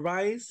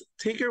 Arise,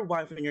 take your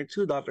wife and your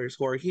 2 daughters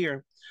who are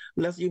here,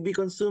 lest you be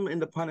consumed in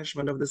the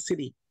punishment of the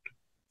city.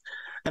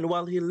 And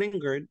while he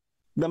lingered,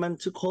 the man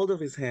took hold of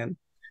his hand,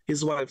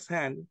 his wife's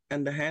hand,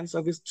 and the hands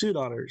of his 2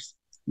 daughters,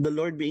 the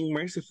Lord being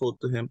merciful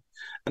to him.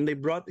 And they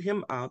brought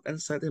him out and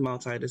set him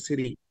outside the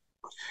city.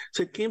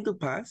 So it came to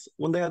pass,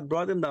 when they had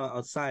brought him down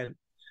outside,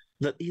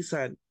 that he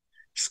said,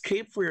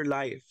 Escape for your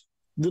life.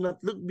 Do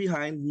not look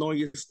behind, nor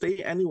you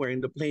stay anywhere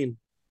in the plain.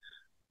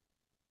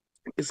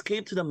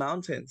 Escape to the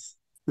mountains,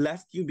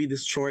 lest you be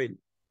destroyed.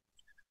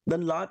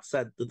 Then Lot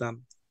said to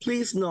them,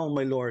 Please know,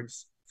 my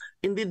lords,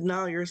 indeed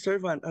now your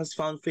servant has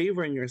found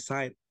favor in your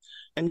sight,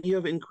 and you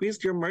have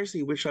increased your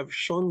mercy which you have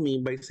shown me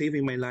by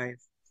saving my life.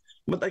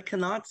 But I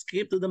cannot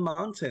escape to the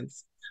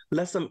mountains,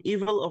 lest some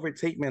evil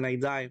overtake me and I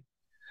die.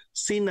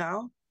 See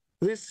now,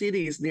 this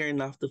city is near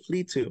enough to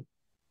flee to,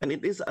 and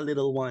it is a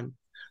little one.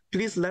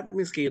 Please let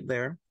me escape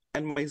there,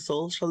 and my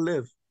soul shall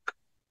live.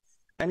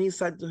 And he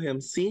said to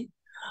him, See,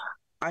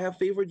 I have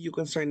favored you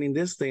concerning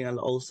this thing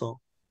also,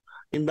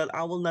 in that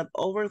I will not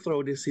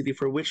overthrow this city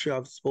for which you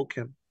have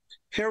spoken.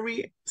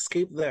 Hurry,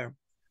 escape there,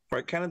 for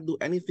I cannot do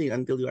anything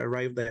until you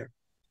arrive there.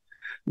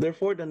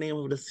 Therefore the name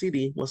of the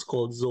city was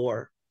called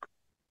Zoar.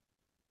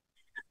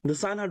 The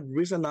sun had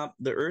risen up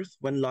the earth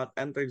when Lot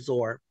entered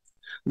Zoar.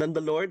 Then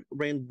the Lord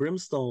rained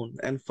brimstone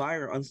and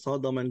fire on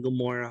Sodom and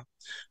Gomorrah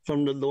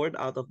from the Lord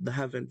out of the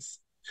heavens.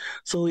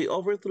 So he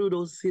overthrew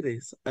those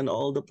cities and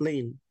all the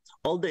plain,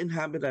 all the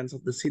inhabitants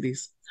of the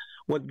cities,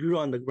 what grew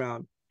on the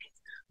ground.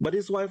 But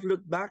his wife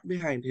looked back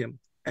behind him,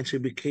 and she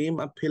became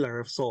a pillar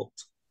of salt.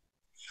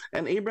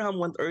 And Abraham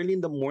went early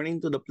in the morning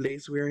to the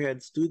place where he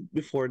had stood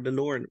before the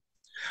Lord.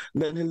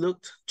 Then he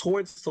looked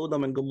towards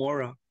Sodom and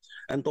Gomorrah,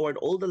 and toward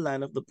all the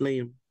land of the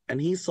plain,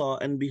 and he saw,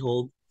 and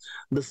behold,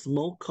 the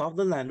smoke of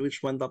the land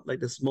which went up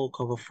like the smoke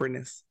of a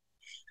furnace.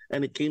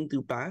 And it came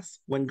to pass,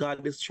 when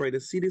God destroyed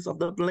the cities of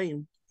the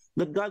plain,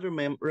 that God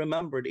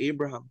remembered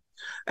Abraham,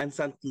 and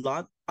sent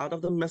Lot out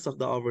of the midst of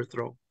the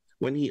overthrow,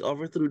 when he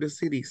overthrew the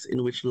cities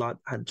in which Lot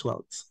had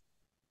dwelt.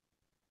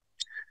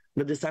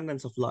 The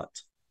descendants of Lot.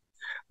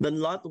 Then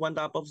Lot went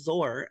up of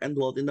Zoar and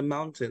dwelt in the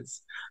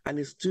mountains, and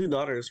his 2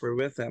 daughters were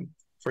with him,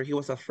 for he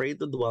was afraid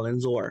to dwell in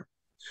Zoar.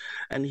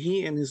 And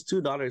he and his 2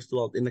 daughters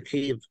dwelt in a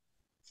cave.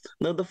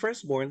 Now the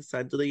firstborn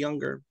said to the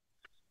younger,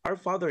 Our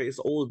father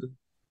is old,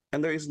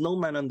 and there is no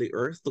man on the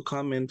earth to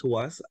come in to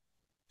us,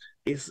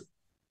 is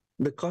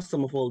the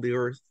custom of all the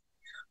earth.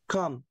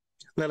 Come,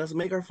 let us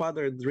make our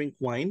father drink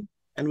wine,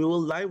 and we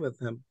will lie with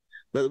him,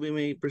 that we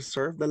may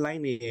preserve the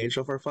lineage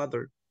of our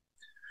father.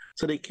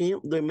 So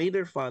they made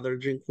their father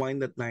drink wine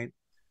that night,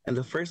 and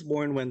the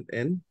firstborn went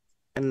in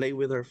and lay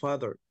with her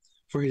father,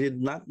 for he did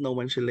not know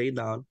when she lay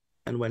down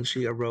and when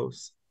she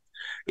arose.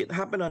 It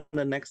happened on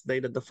the next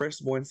day that the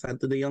firstborn said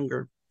to the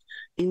younger,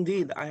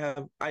 Indeed,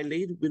 I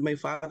laid with my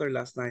father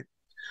last night.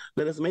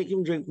 Let us make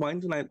him drink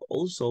wine tonight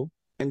also,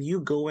 and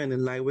you go in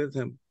and lie with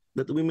him,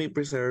 that we may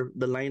preserve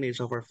the lineage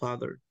of our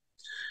father.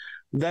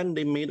 Then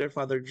they made their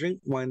father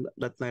drink wine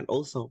that night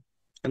also,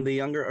 and the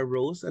younger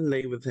arose and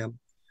lay with him,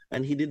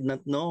 and he did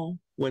not know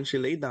when she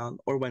lay down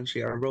or when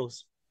she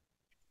arose.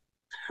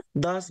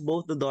 Thus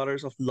both the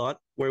daughters of Lot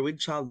were with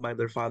child by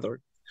their father.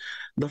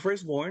 The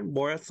firstborn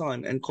bore a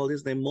son and called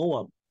his name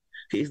Moab.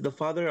 He is the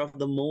father of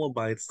the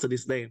Moabites to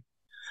this day.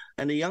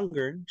 And the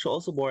younger, she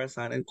also bore a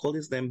son and called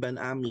his name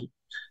Ben-Ami.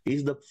 He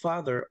is the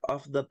father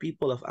of the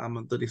people of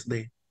Ammon to this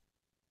day.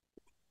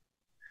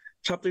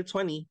 Chapter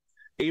 20,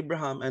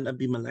 Abraham and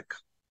Abimelech.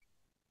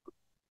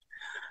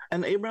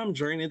 And Abraham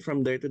journeyed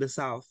from there to the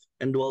south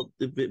and dwelt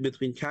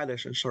between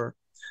Kadesh and Shur,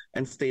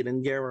 and stayed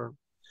in Gerar.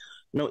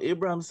 Now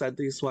Abraham said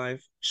to his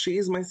wife, She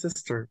is my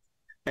sister.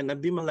 And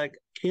Abimelech,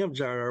 king of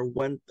Gerar,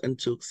 went and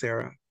took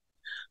Sarah.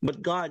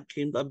 But God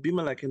came to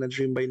Abimelech in a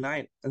dream by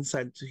night and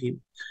said to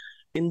him,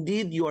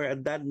 Indeed, you are a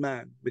dead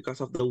man because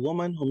of the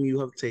woman whom you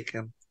have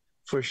taken,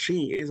 for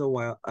she is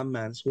a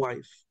man's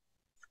wife.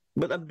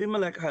 But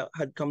Abimelech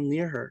had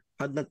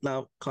not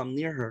now come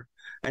near her,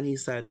 and he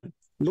said,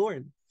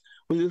 Lord,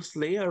 will you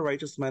slay a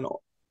righteous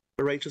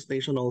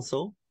nation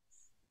also?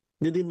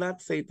 Did he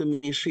not say to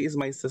me, She is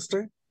my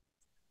sister?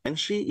 And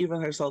she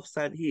even herself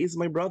said, He is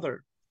my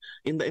brother.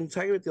 In the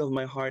integrity of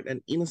my heart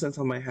and innocence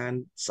of my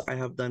hands, I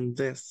have done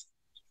this.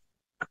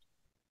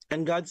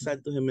 And God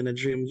said to him in a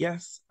dream,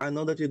 Yes, I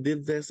know that you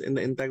did this in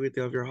the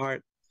integrity of your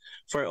heart,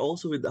 for I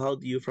also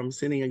withheld you from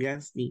sinning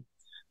against me.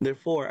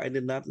 Therefore, I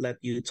did not let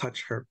you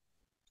touch her.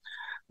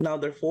 Now,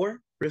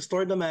 therefore,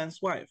 restore the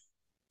man's wife,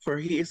 for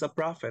he is a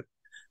prophet,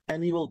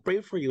 and he will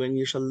pray for you, and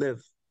you shall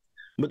live.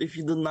 But if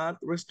you do not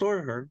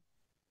restore her,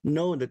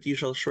 know that you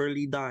shall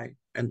surely die,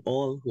 and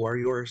all who are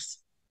yours.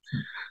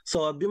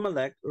 So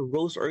Abimelech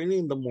rose early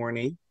in the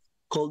morning,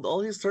 called all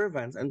his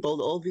servants, and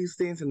told all these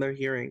things in their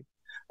hearing.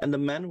 And the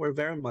men were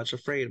very much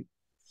afraid.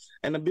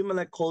 And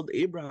Abimelech called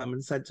Abraham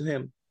and said to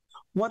him,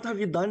 What have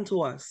you done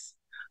to us?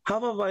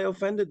 How have I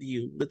offended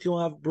you, that you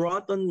have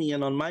brought on me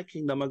and on my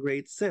kingdom a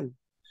great sin?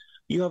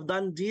 You have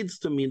done deeds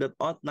to me that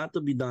ought not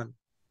to be done.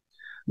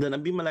 Then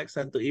Abimelech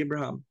said to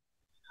Abraham,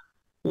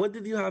 What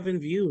did you have in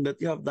view that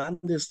you have done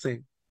this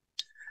thing?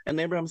 And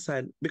Abraham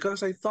said,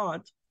 Because I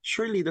thought,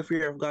 surely the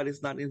fear of God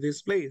is not in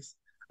this place,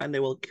 and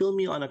they will kill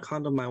me on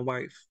account of my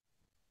wife.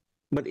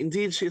 But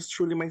indeed she is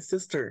truly my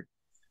sister.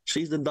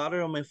 She is the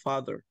daughter of my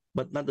father,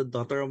 but not the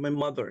daughter of my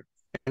mother,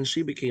 and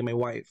she became my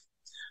wife.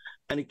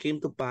 And it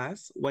came to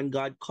pass, when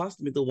God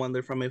caused me to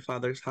wander from my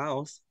father's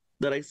house,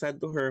 that I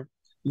said to her,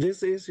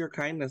 This is your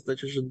kindness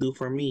that you should do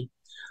for me.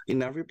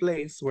 In every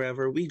place,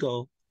 wherever we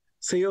go,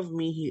 say of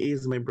me, He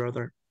is my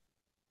brother.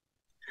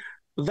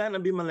 Then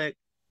Abimelech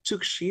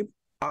took sheep,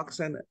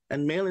 oxen,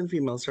 and male and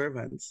female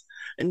servants,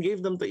 and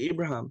gave them to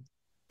Abraham,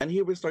 and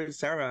he restored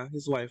Sarah,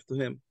 his wife, to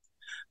him.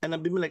 And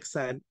Abimelech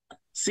said,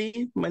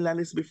 See, my land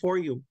is before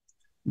you.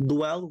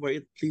 Dwell where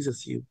it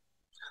pleases you.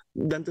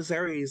 Then to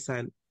Sarah he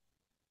said,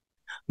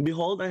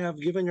 Behold, I have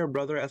given your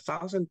brother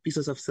 1,000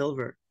 pieces of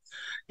silver.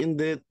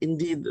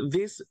 Indeed,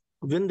 this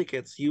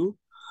vindicates you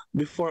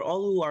before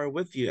all who are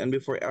with you and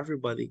before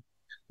everybody.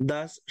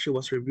 Thus she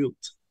was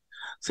rebuked.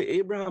 So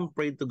Abraham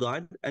prayed to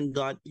God, and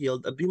God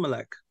healed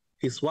Abimelech,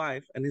 his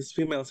wife, and his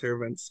female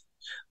servants.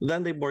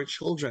 Then they bore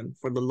children,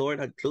 for the Lord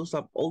had closed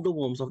up all the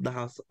wombs of the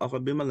house of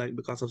Abimelech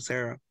because of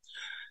Sarah,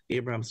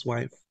 Abraham's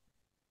wife.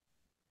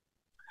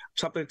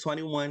 Chapter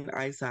 21,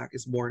 Isaac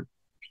is born.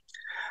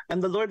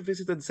 And the Lord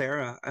visited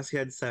Sarah as he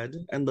had said,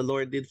 and the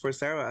Lord did for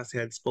Sarah as he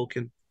had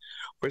spoken.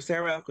 For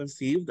Sarah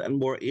conceived and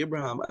bore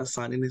Abraham a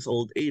son in his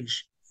old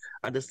age,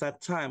 at the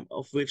set time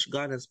of which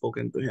God had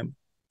spoken to him.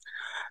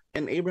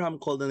 And Abraham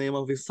called the name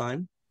of his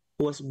son,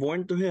 who was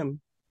born to him,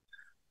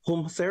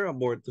 whom Sarah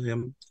bore to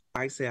him,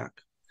 Isaac.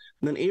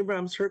 Then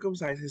Abraham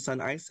circumcised his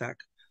son Isaac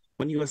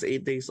when he was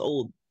 8 days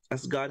old,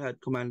 as God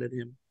had commanded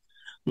him.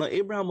 Now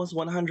Abraham was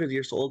 100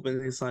 years old when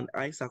his son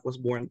Isaac was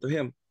born to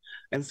him.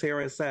 And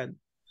Sarah said,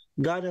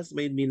 God has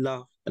made me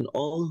laugh, and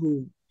all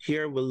who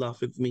hear will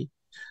laugh with me.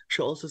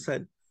 She also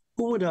said,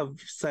 Who would have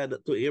said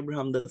to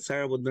Abraham that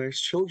Sarah would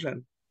nurse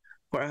children?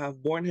 For I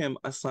have borne him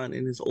a son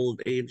in his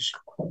old age.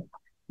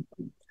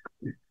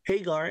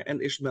 Hagar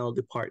and Ishmael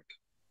depart.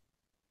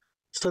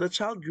 So the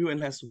child grew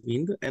and has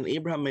weaned, and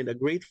Abraham made a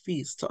great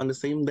feast on the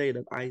same day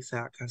that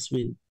Isaac has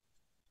weaned.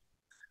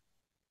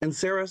 And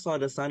Sarah saw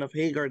the son of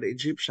Hagar the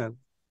Egyptian,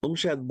 whom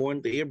she had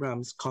borne to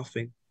Abraham,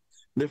 scoffing.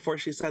 Therefore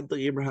she said to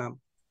Abraham,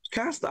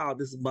 Cast out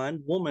this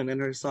bondwoman and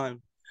her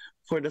son,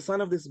 for the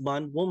son of this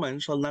bondwoman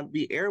shall not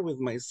be heir with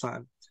my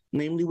son,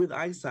 namely with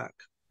Isaac.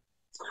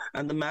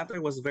 And the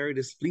matter was very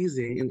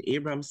displeasing in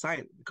Abraham's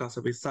sight because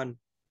of his son.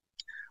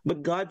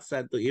 But God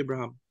said to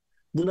Abraham,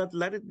 Do not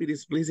let it be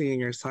displeasing in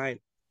your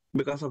sight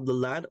because of the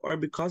lad or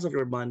because of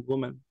your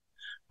bondwoman.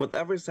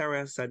 Whatever Sarah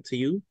has said to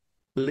you,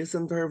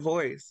 listen to her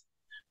voice.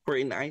 For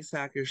in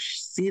Isaac your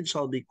seed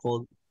shall be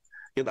called.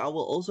 Yet I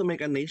will also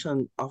make a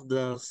nation of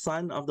the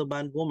son of the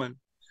bondwoman,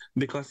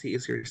 because he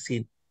is your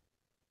seed.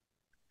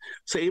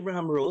 So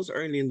Abraham rose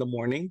early in the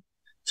morning,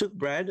 took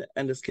bread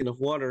and the skin of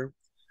water,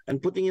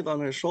 and putting it on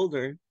her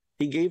shoulder,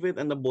 he gave it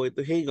and the boy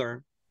to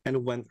Hagar,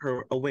 and went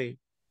her away,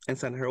 and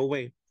sent her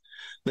away.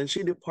 Then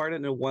she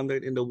departed and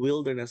wandered in the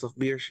wilderness of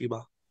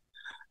Beersheba.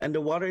 And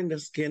the water in the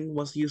skin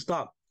was used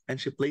up, and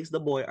she placed the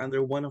boy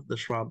under one of the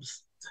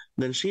shrubs.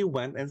 Then she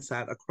went and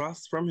sat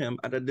across from him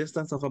at a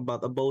distance of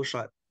about a bow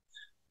shot.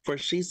 For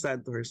she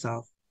said to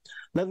herself,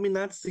 Let me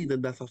not see the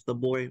death of the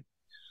boy.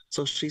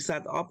 So she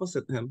sat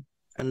opposite him,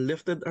 and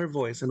lifted her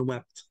voice and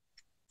wept.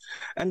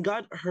 And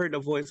God heard the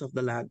voice of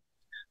the lad.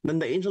 Then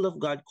the angel of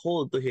God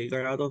called to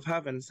Hagar out of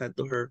heaven and said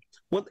to her,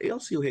 What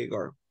ails you,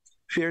 Hagar?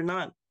 Fear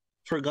not,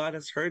 for God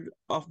has heard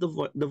of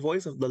the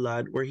voice of the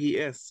lad where he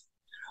is.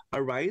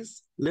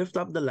 Arise, lift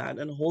up the lad,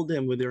 and hold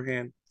him with your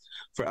hand,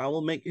 for I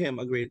will make him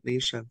a great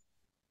nation.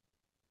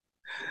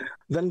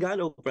 Then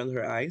God opened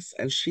her eyes,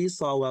 and she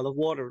saw a well of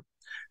water.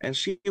 And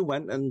she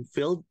went and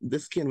filled the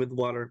skin with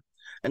water,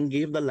 and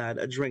gave the lad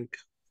a drink.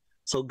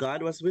 So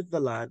God was with the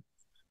lad,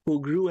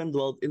 who grew and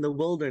dwelt in the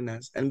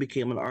wilderness, and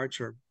became an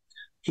archer.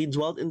 He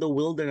dwelt in the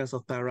wilderness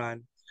of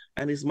Paran,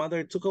 and his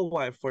mother took a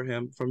wife for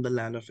him from the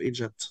land of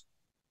Egypt.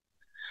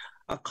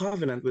 A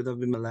covenant with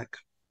Abimelech.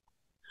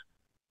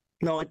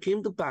 Now it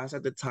came to pass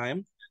at the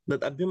time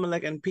that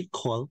Abimelech and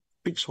Pichol,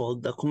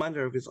 the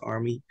commander of his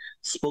army,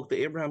 spoke to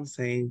Abraham,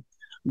 saying,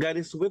 God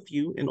is with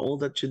you in all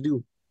that you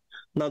do.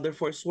 Now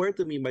therefore swear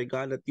to me by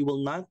God that you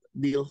will not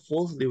deal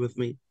falsely with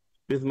me,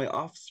 with my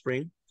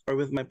offspring, or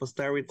with my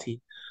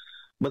posterity,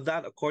 but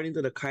that according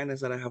to the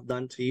kindness that I have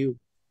done to you,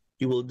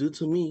 you will do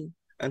to me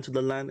and to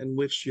the land in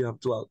which you have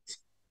dwelt.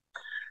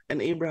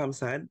 And Abraham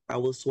said, I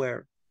will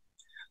swear.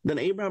 Then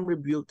Abraham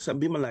rebuked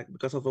Abimelech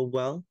because of a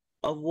well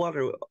of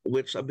water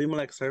which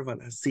Abimelech's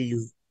servant has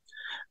seized.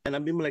 And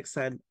Abimelech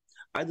said,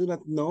 I do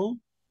not know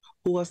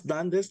who has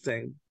done this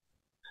thing.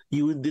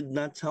 You did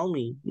not tell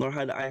me, nor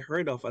had I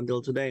heard of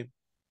until today.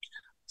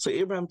 So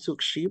Abraham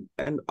took sheep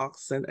and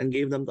oxen and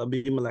gave them to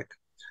Abimelech,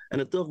 and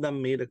the two of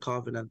them made a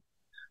covenant.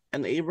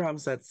 And Abraham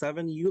set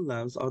 7 ewe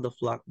lambs of the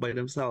flock by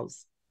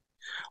themselves.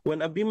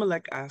 When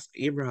Abimelech asked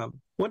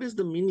Abraham, What is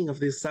the meaning of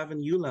these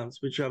 7 ewe lambs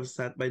which you have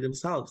set by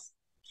themselves?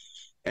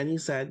 And he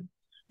said,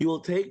 You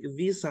will take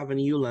these 7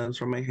 ewe lambs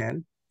from my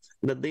hand,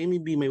 that they may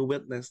be my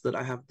witness that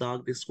I have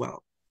dug this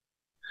well.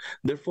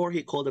 Therefore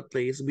he called the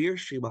place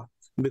Beersheba,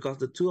 because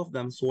the two of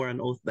them swore an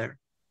oath there.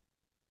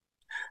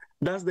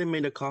 Thus they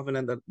made a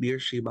covenant at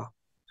Beersheba.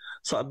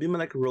 So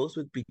Abimelech rose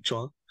with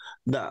Pichol,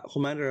 the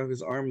commander of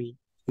his army,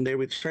 and they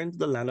returned to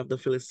the land of the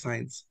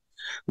Philistines.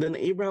 Then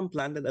Abraham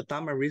planted a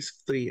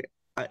tamarisk tree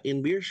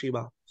in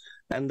Beersheba,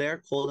 and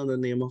there called on the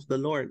name of the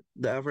Lord,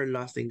 the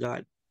everlasting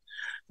God.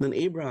 Then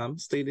Abraham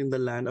stayed in the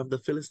land of the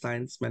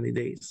Philistines many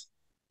days.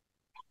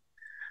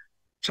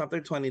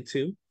 Chapter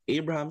 22,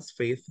 Abraham's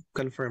faith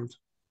confirmed.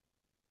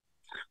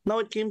 Now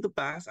it came to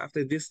pass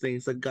after these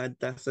things that God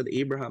tested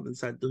Abraham and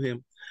said to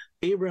him,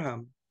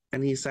 Abraham,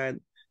 and he said,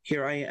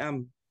 Here I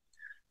am.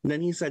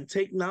 Then he said,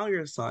 Take now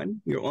your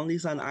son, your only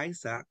son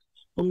Isaac,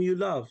 whom you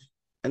love,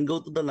 and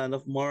go to the land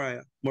of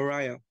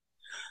Moriah,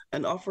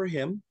 and offer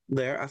him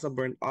there as a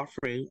burnt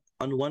offering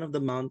on one of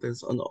the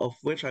mountains of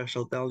which I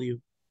shall tell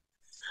you.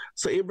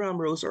 So Abraham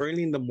rose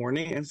early in the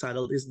morning and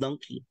saddled his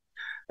donkey,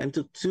 and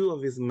took 2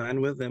 of his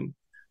men with him,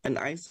 and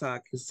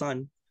Isaac his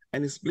son,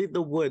 and he split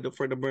the wood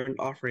for the burnt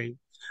offering,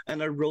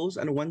 and arose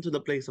and went to the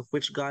place of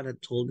which God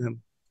had told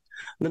him.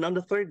 Then on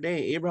the 3rd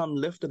day Abraham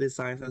lifted his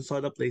eyes and saw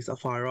the place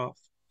afar off.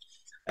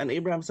 And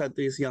Abraham said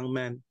to his young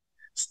men,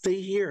 Stay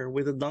here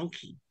with the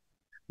donkey.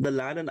 The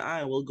lad and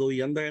I will go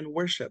yonder and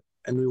worship,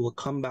 and we will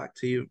come back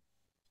to you.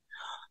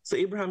 So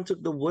Abraham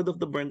took the wood of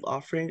the burnt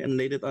offering and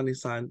laid it on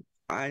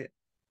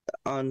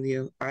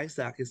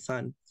Isaac his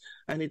son,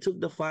 and he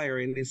took the fire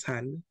in his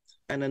hand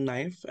and a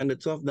knife, and the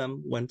 2 of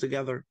them went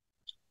together.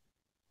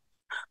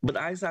 But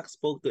Isaac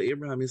spoke to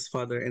Abraham his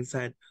father and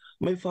said,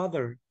 My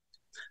father.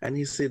 And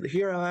he said,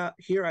 Here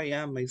I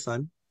am, my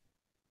son.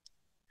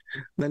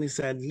 Then he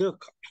said,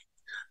 Look,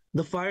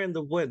 the fire and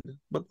the wood,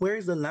 but where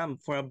is the lamb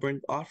for a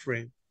burnt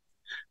offering?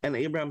 And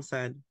Abraham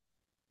said,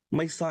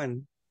 My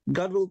son,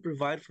 God will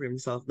provide for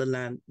himself the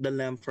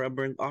lamb for a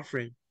burnt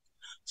offering.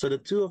 So the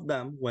 2 of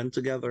them went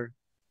together.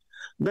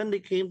 Then they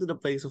came to the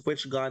place of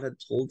which God had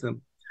told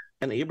him.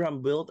 And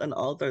Abraham built an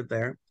altar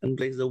there and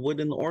placed the wood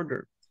in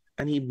order.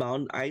 And he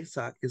bound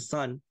Isaac his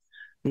son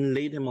and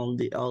laid him on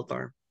the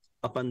altar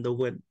upon the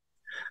wood.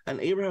 And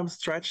Abraham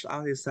stretched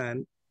out his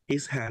hand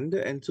his hand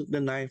and took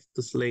the knife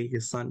to slay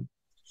his son.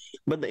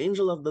 But the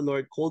angel of the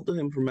Lord called to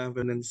him from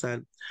heaven and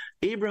said,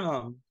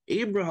 Abraham,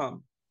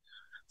 Abraham.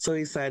 So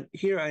he said,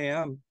 Here I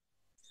am.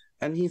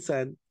 And he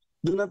said,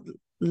 Do not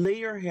lay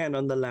your hand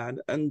on the lad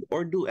and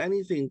or do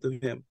anything to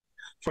him.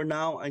 For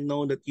now I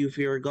know that you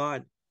fear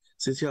God,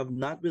 since you have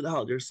not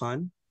withheld your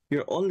son,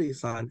 your only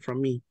son,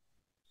 from me.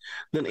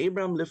 Then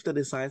Abraham lifted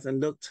his eyes and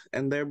looked,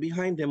 and there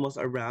behind him was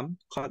a ram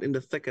caught in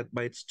the thicket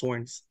by its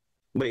horns.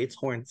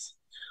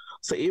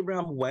 So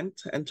Abraham went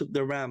and took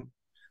the ram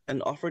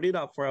and offered it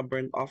up for a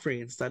burnt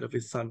offering instead of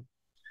his son.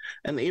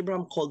 And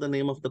Abraham called the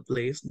name of the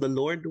place, The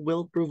Lord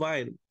will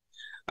provide,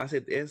 as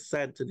it is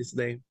said to this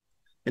day.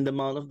 In the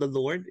mount of the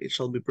Lord it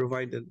shall be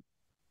provided.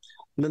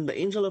 Then the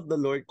angel of the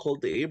Lord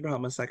called to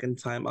Abraham a second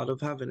time out of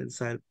heaven and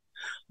said,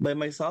 By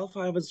myself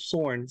I have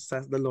sworn,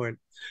 says the Lord,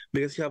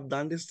 because you have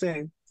done this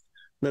thing,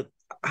 that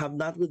have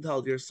not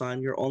withheld your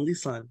son, your only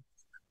son.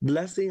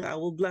 Blessing I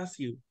will bless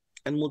you,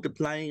 and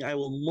multiplying I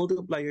will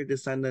multiply your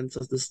descendants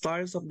as the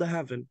stars of the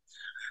heaven,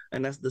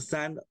 and as the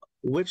sand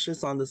which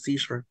is on the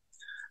seashore.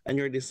 And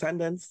your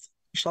descendants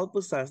shall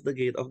possess the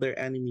gate of their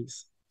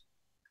enemies.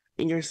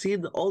 In your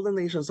seed all the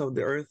nations of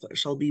the earth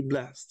shall be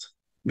blessed,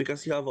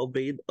 because you have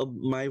obeyed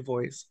my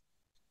voice.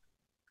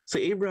 So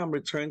Abraham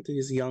returned to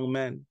his young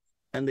men,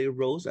 and they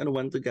rose and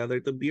went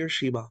together to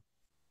Beersheba,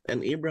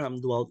 and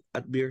Abraham dwelt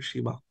at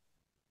Beersheba.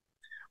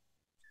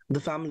 The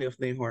family of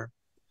Nahor.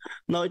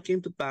 Now it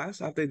came to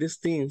pass after these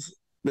things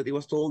that it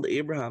was told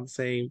Abraham,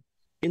 saying,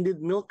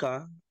 Indeed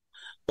Milcah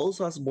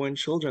also has borne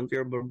children to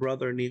your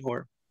brother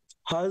Nahor.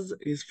 Huz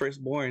his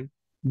firstborn,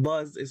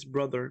 Buz his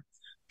brother,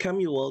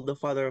 Kemuel the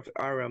father of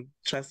Aram,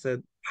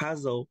 Chesed,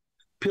 Hazo,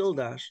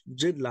 Pildash,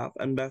 Jidlaph,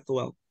 and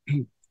Bethuel.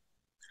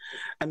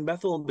 And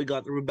Bethuel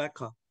begot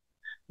Rebekah.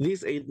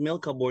 These 8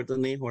 Milcah bore to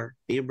Nahor,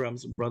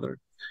 Abraham's brother.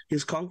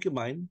 His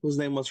concubine, whose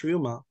name was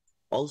Reumah,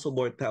 also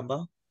bore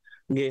Teba,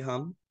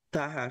 Gaham,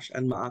 Tahash,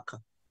 and Maacah.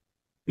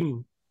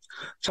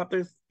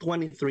 Chapter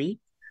 23,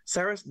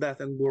 Sarah's death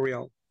and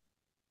burial.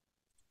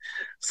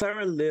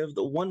 Sarah lived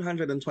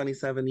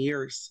 127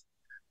 years.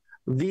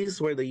 These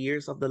were the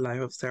years of the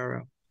life of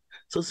Sarah.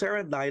 So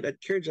Sarah died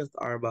at Kirjath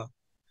Arba,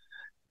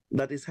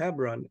 that is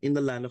Hebron, in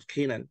the land of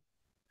Canaan.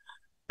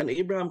 And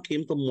Abraham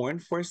came to mourn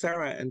for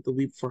Sarah and to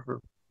weep for her.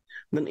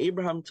 Then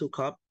Abraham took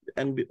up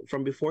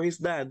from before his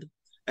dead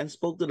and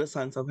spoke to the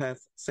sons of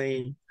Heth,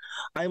 saying,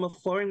 I am a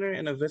foreigner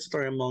and a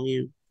visitor among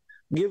you.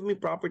 Give me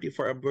property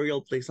for a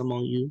burial place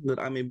among you, that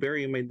I may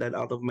bury my dead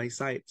out of my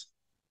sight.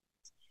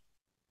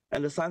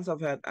 And the sons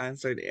of Heth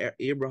answered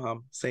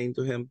Abraham, saying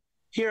to him,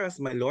 Hear us,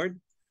 my lord,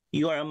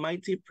 you are a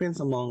mighty prince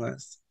among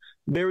us.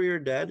 Bury your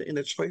dead in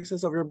the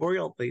choicest of your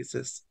burial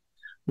places.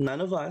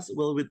 None of us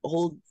will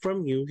withhold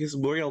from you his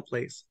burial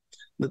place,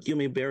 that you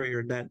may bury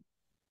your dead.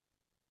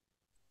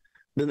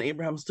 Then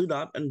Abraham stood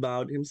up and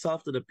bowed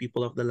himself to the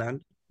people of the land,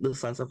 the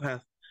sons of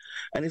Heth,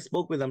 and he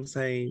spoke with them,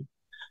 saying,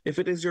 If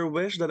it is your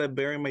wish that I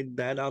bury my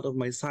dead out of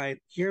my sight,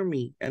 hear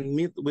me, and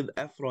meet with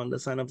Ephron the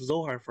son of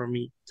Zohar for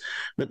me,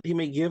 that he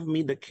may give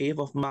me the cave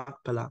of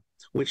Machpelah,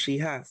 which he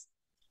has,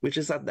 which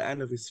is at the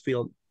end of his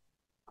field.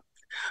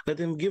 Let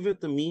him give it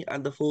to me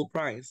at the full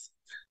price,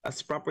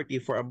 as property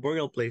for a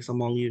burial place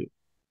among you.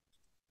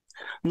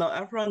 Now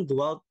Ephron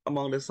dwelt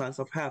among the sons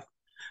of Heth,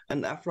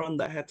 and Ephron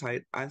the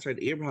Hittite answered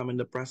Abraham in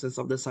the presence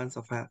of the sons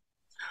of Heth,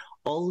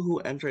 all who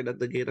entered at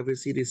the gate of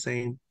his city,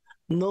 saying,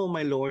 No,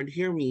 my lord,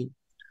 hear me.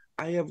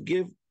 I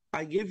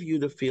give you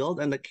the field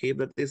and the cave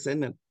that is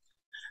in it.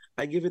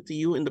 I give it to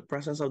you in the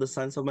presence of the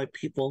sons of my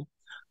people.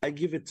 I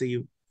give it to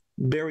you.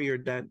 Bury your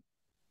dead.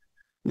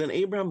 Then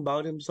Abraham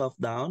bowed himself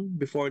down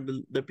before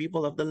the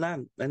people of the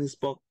land, and he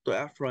spoke to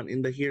Ephron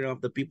in the hearing of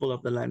the people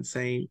of the land,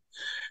 saying,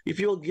 If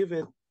you will give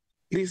it,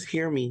 please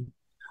hear me.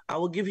 I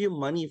will give you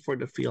money for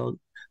the field.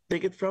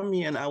 Take it from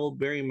me, and I will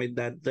bury my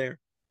dead there.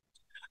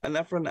 And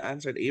Ephron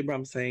answered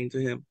Abraham, saying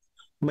to him,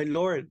 My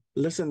lord,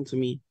 listen to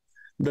me.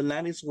 The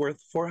land is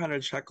worth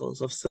 400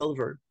 shekels of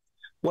silver.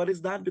 What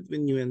is that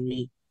between you and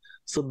me?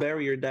 So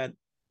bury your dead.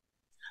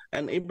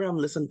 And Abraham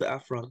listened to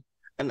Ephron.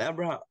 And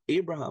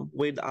Abraham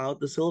weighed out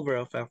the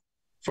silver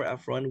for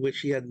Ephron,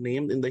 which he had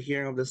named in the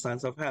hearing of the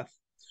sons of Heth,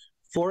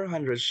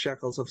 400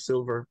 shekels of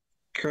silver,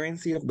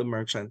 currency of the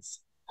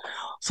merchants.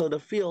 So the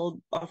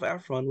field of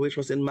Ephron, which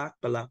was in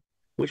Machpelah,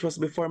 which was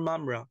before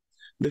Mamre,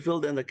 the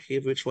field and the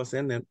cave which was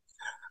in it,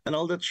 and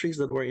all the trees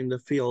that were in the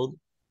field,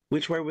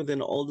 which were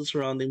within all the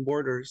surrounding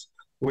borders,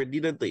 were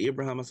deeded to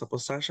Abraham as a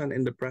possession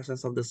in the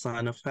presence of the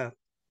son of Heth,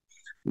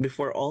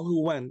 before all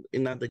who went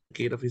in at the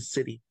gate of his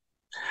city.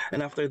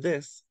 And after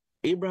this,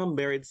 Abraham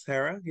buried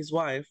Sarah, his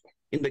wife,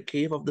 in the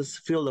cave of the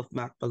field of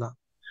Machpelah,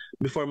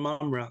 before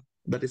Mamre,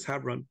 that is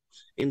Hebron,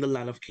 in the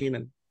land of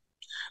Canaan.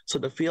 So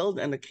the field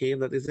and the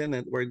cave that is in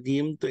it were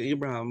deemed to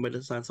Abraham by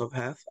the sons of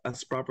Heth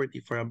as property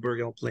for a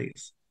burial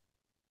place.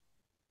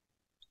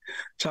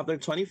 Chapter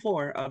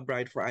 24, a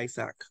bride for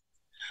Isaac.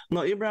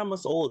 Now Abraham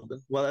was old,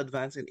 well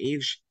advanced in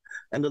age,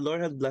 and the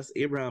Lord had blessed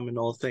Abraham in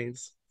all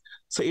things.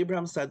 So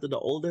Abraham said to the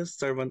oldest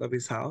servant of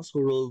his house,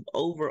 who ruled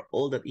over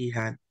all that he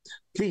had,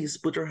 Please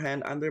put your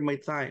hand under my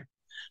thigh,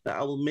 that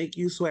I will make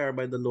you swear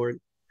by the Lord,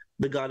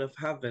 the God of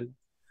heaven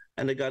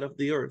and the God of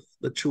the earth,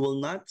 that you will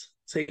not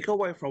take a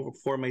wife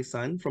for my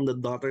son from the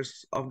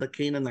daughters of the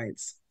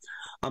Canaanites,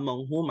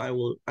 among whom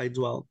I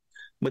dwell,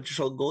 but you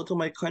shall go to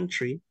my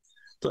country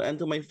and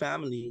to my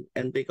family,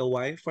 and take a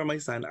wife for my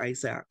son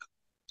Isaac.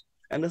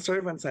 And the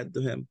servant said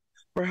to him,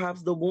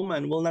 perhaps the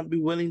woman will not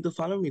be willing to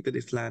follow me to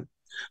this land.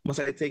 Must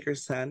I take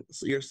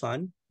your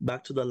son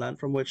back to the land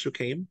from which you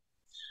came?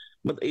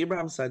 But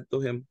Abraham said to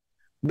him,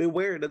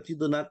 beware that you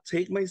do not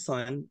take my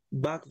son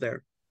back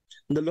there.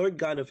 The Lord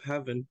God of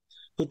heaven,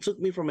 who took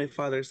me from my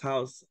father's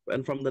house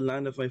and from the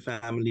land of my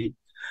family,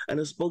 and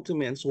who spoke to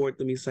me and swore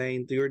to me,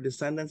 saying, to your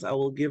descendants I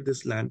will give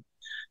this land.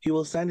 He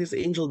will send his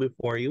angel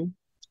before you,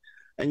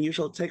 and you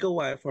shall take a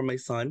wife for my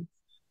son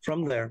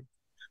from there.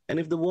 And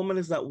if the woman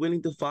is not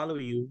willing to follow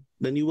you,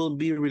 then you will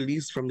be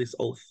released from this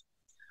oath.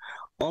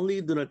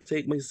 Only do not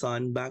take my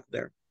son back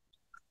there.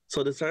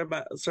 So the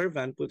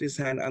servant put his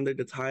hand under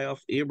the thigh of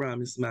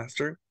Abraham his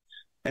master,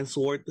 and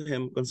swore to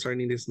him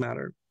concerning this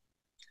matter.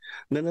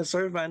 Then the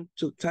servant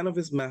took 10 of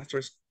his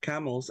master's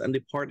camels and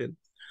departed,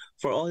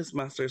 for all his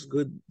master's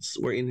goods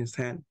were in his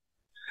hand.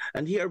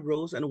 And he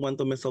arose and went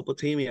to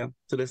Mesopotamia,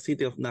 to the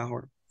city of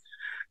Nahor.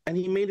 And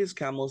he made his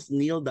camels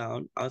kneel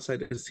down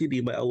outside the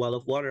city by a well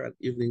of water at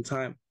evening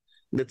time,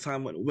 the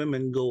time when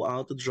women go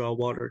out to draw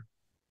water.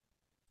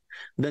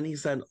 Then he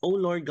said, O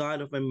Lord God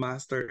of my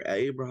master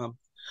Abraham,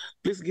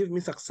 please give me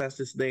success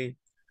this day,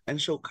 and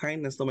show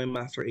kindness to my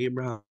master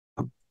Abraham.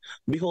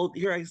 Behold,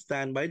 here I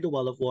stand by the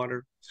well of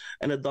water,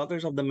 and the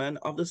daughters of the men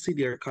of the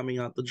city are coming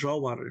out to draw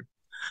water.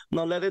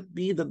 Now let it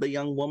be that the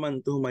young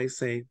woman to whom I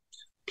say,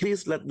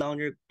 please let down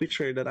your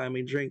pitcher that I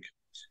may drink.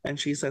 And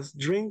she says,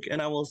 drink,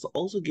 and I will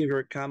also give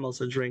your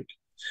camels a drink.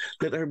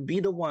 Let her be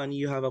the one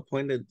you have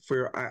appointed for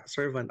your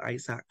servant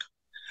Isaac.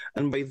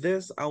 And by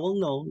this I will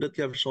know that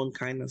you have shown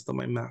kindness to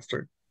my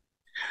master.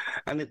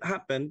 And it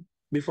happened,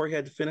 before he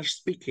had finished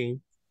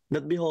speaking,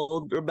 that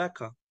behold,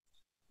 Rebekah,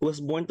 who was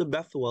born to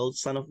Bethuel,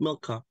 son of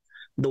Milcah,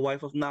 the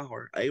wife of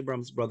Nahor,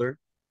 Abraham's brother,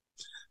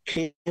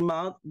 came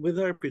out with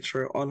her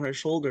pitcher on her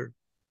shoulder.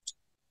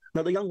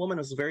 Now the young woman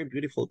was very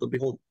beautiful to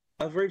behold,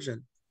 a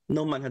virgin,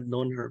 no man had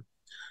known her.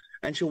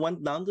 And she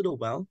went down to the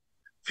well,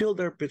 filled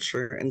her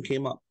pitcher, and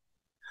came up.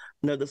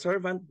 Now the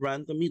servant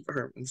ran to meet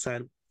her and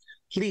said,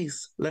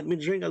 please, let me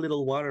drink a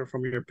little water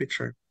from your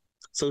pitcher.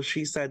 So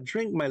she said,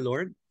 drink, my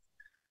lord.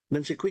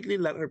 Then she quickly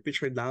let her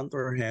pitcher down to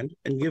her hand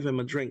and gave him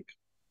a drink.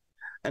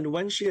 And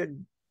when she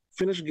had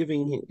finished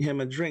giving him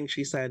a drink,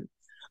 she said,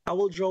 I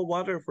will draw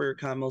water for your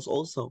camels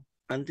also,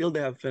 until they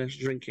have finished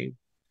drinking.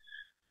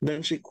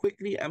 Then she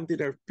quickly emptied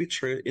her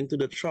pitcher into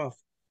the trough,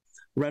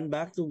 ran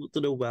back to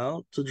the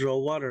well to draw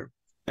water,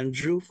 and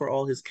drew for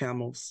all his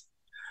camels.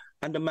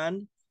 And the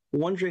man,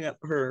 wondering at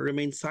her,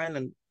 remained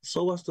silent,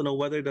 so as to know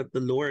whether that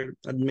the Lord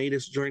had made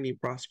his journey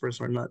prosperous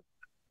or not.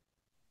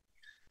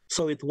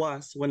 So it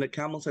was, when the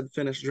camels had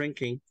finished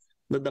drinking,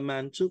 that the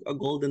man took a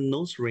golden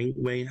nose ring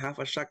weighing half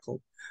a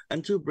shekel,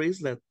 and 2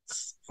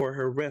 bracelets for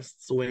her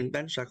wrists weighing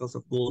 10 shekels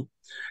of gold,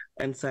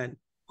 and said,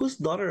 whose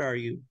daughter are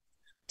you?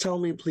 Tell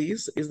me,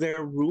 please, is there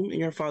a room in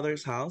your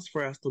father's house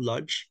for us to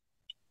lodge?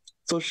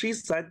 So she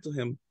said to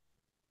him,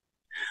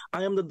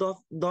 I am the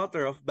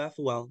daughter of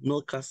Bethuel,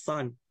 Milcah's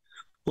son,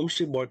 whom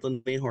she bore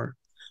to Nahor.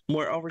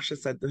 Moreover, she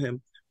said to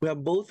him, we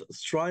have both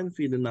straw and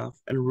feed enough,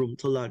 and room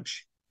to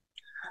lodge.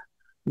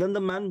 Then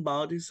the man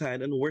bowed his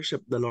head and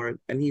worshipped the Lord,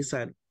 and he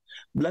said,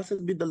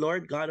 blessed be the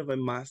Lord God of my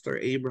master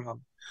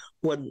Abraham,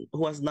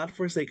 who has not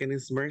forsaken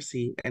his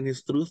mercy and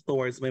his truth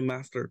towards my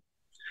master.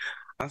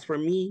 As for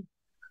me,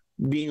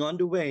 being on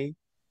the way,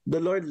 the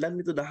Lord led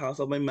me to the house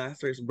of my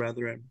master's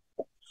brethren.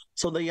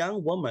 So the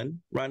young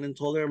woman ran and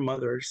told her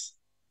mother's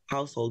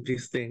household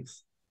these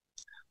things.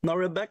 Now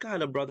Rebekah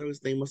had a brother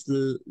whose name was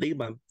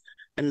Laban,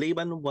 and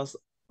Laban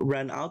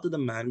ran out to the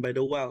man by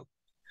the well.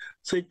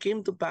 So it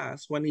came to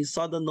pass, when he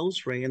saw the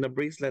nose ring and the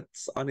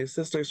bracelets on his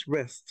sister's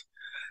wrist,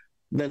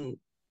 and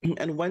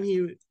when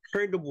he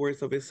heard the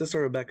words of his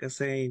sister Rebekah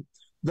saying,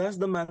 thus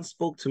the man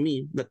spoke to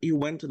me, that he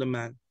went to the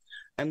man,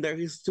 and there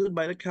he stood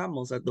by the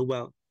camels at the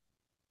well.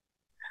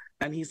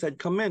 And he said,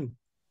 come in,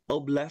 O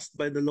blessed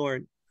by the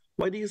Lord.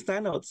 Why do you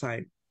stand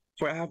outside?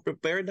 For I have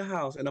prepared the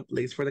house and a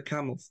place for the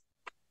camels.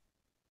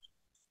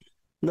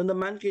 Then the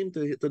man came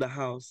to the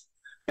house,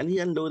 and he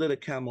unloaded the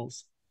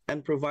camels,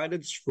 and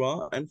provided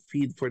straw and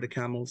feed for the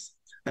camels,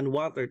 and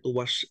water to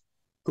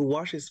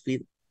wash his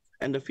feet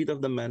and the feet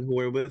of the men who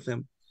were with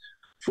him.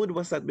 Food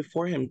was set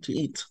before him to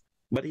eat,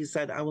 but he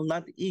said, I will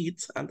not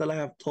eat until I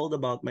have told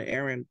about my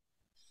errand.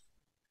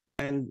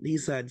 And he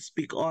said,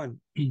 speak on.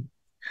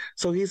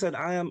 So he said,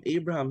 I am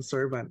Abraham's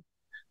servant.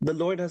 The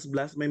Lord has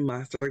blessed my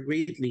master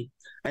greatly,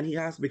 and he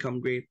has become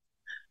great.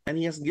 And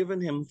he has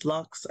given him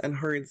flocks and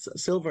herds,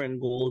 silver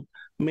and gold,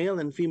 male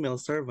and female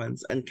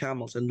servants, and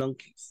camels and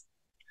donkeys.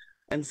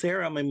 And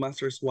Sarah, my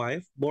master's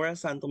wife, bore a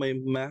son to my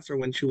master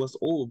when she was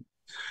old,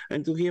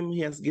 and to him he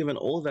has given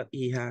all that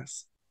he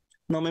has.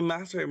 Now my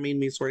master made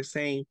me swear,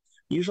 saying,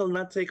 you shall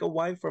not take a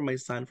wife for my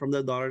son from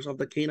the daughters of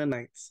the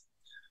Canaanites,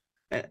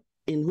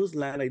 in whose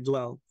land I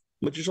dwell,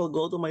 But you shall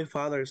go to my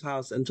father's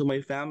house and to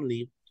my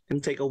family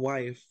and take a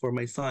wife for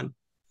my son.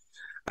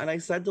 And I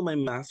said to my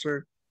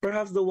master,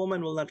 perhaps the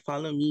woman will not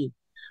follow me.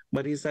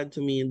 But he said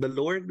to me, the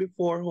Lord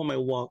before whom I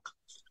walk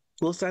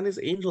will send his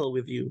angel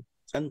with you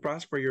and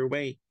prosper your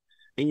way.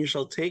 And you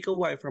shall take a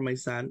wife for my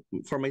son,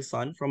 from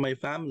my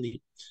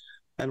family,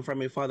 and from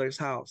my father's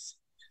house.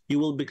 You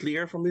will be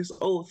clear from this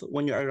oath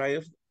when you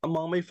arrive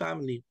among my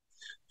family,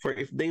 for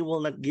if they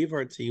will not give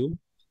her to you,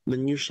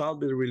 then you shall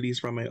be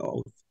released from my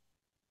oath.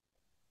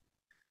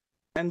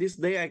 And this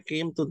day I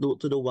came to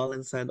the well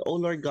and said, O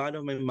Lord God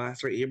of my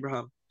master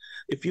Abraham,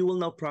 if you will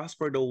now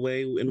prosper the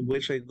way in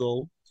which I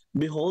go,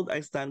 behold,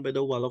 I stand by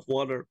the well of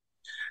water.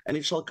 And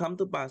it shall come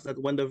to pass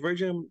that when the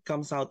virgin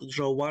comes out to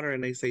draw water,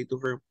 and I say to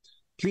her,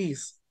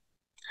 please,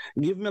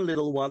 give me a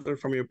little water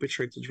from your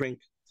pitcher to drink.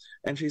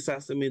 And she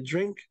says to me,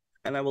 drink,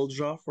 and I will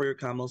draw for your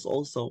camels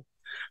also.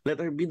 Let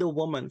her be the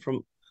woman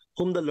from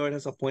whom the Lord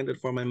has appointed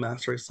for my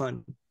master's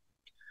son.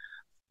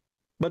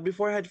 But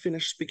before I had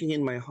finished speaking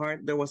in my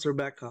heart, there was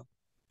Rebekah,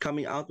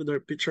 coming out with her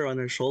pitcher on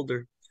her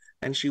shoulder.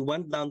 And she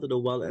went down to the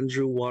well and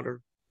drew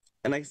water.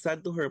 And I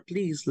said to her,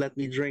 please let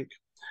me drink.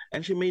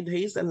 And she made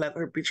haste and let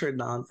her pitcher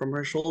down from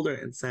her shoulder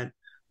and said,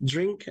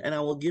 drink, and I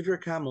will give your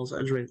camels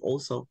a drink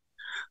also.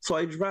 So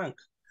I drank,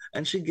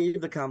 and she gave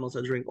the camels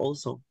a drink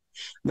also.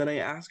 Then I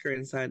asked her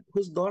and said,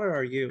 whose daughter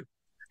are you?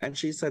 And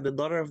she said, the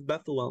daughter of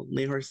Bethuel,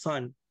 her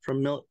son,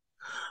 whom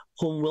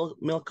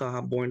Milcah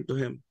had borne to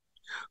him.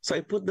 So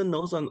I put the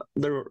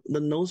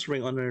nose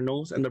ring on her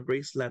nose and the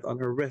bracelet on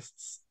her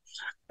wrists.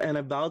 And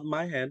I bowed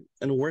my head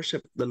and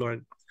worshipped the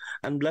Lord,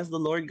 and blessed the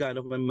Lord God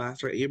of my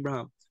master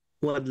Abraham,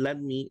 who had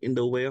led me in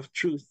the way of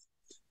truth,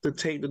 to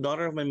take the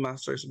daughter of my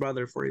master's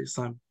brother for his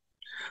son.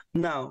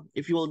 Now,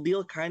 if you will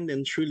deal kindly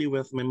and truly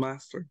with my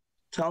master,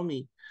 tell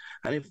me,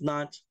 and if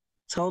not,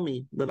 tell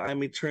me, that I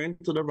may turn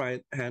to the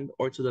right hand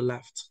or to the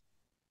left.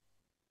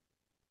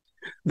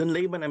 Then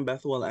Laban and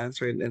Bethuel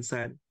answered and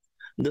said,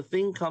 the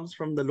thing comes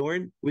from the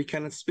Lord. We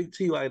cannot speak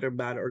to you either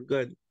bad or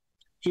good.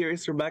 Here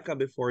is Rebekah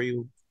before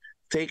you.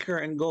 Take her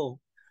and go,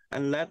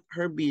 and let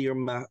her be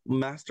your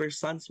master's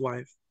son's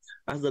wife,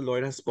 as the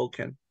Lord has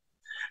spoken.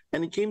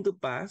 And it came to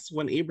pass,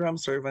 when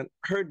Abraham's servant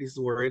heard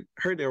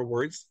their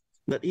words,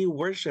 that he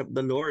worshipped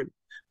the Lord,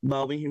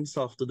 bowing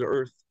himself to the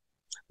earth.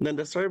 Then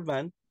the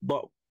servant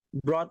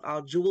brought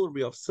out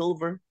jewelry of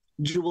silver,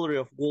 jewelry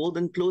of gold,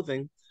 and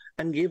clothing,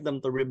 and gave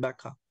them to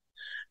Rebekah.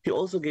 He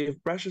also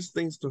gave precious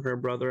things to her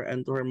brother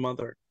and to her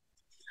mother.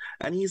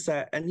 And he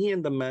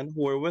and the men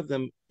who were with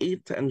him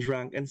ate and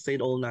drank and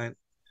stayed all night.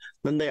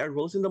 Then they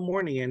arose in the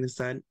morning, and he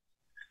said,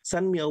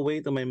 send me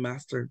away to my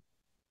master.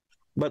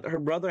 But her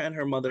brother and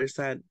her mother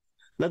said,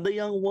 let the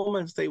young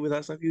woman stay with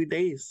us a few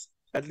days,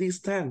 at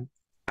least 10.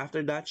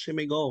 After that she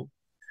may go.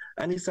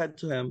 And he said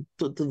to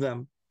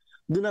them,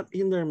 do not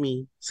hinder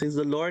me, since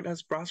the Lord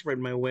has prospered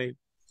my way.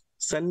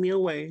 Send me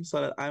away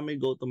so that I may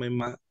go to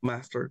my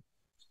master.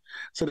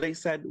 So they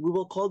said, we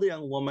will call the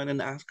young woman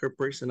and ask her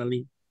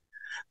personally.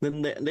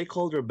 Then they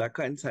called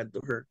Rebekah and said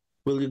to her,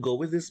 will you go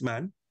with this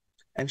man?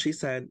 And she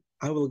said,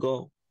 I will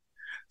go.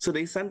 So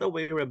they sent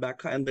away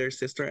Rebekah and their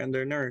sister and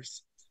their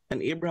nurse,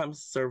 and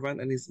Abraham's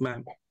servant and his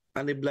man.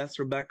 And they blessed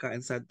Rebekah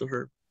and said to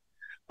her,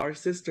 our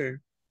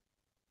sister,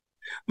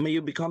 may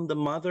you become the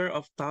mother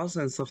of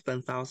thousands of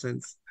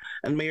 10,000s,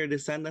 and may your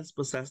descendants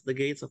possess the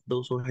gates of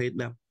those who hate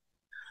them.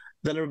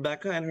 Then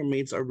Rebekah and her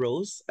maids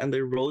arose, and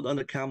they rode on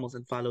the camels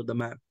and followed the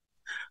man.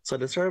 So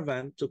the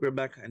servant took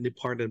Rebekah and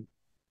departed.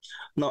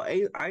 Now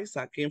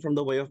Isaac came from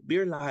the way of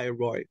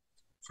Beer-lahai-roi,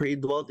 for he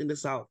dwelt in the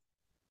south.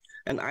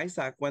 And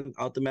Isaac went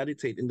out to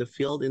meditate in the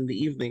field in the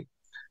evening,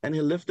 and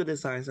he lifted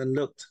his eyes and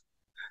looked,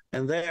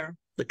 and there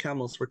the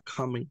camels were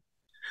coming.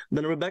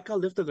 Then Rebekah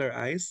lifted her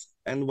eyes,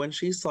 and when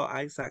she saw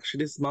Isaac, she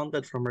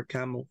dismounted from her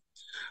camel.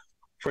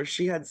 For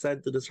she had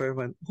said to the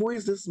servant, who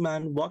is this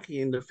man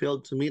walking in the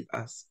field to meet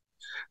us?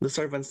 The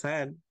servant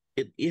said,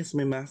 it is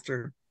my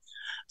master.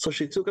 So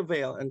she took a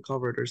veil and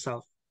covered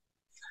herself.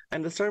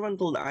 And the servant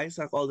told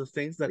Isaac all the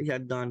things that he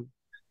had done.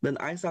 Then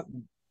Isaac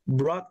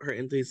brought her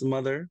into his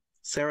mother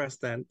Sarah's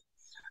tent,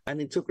 and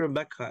he took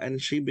Rebekah,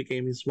 and she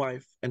became his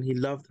wife, and he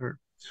loved her.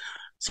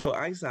 So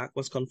Isaac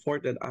was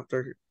comforted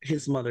after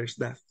his mother's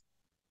death.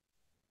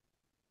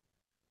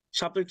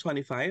 Chapter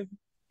 25,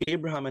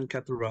 Abraham and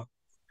Keturah.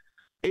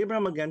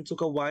 Abraham again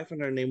took a wife, and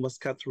her name was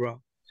Keturah.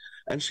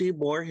 And she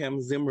bore him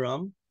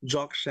Zimram,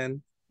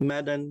 Jokshan,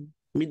 Medan,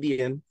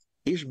 Midian,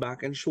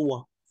 Ishbak, and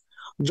Shua.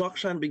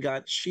 Jokshan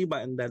begat Sheba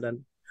and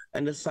Dedan,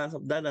 and the sons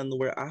of Dedan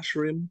were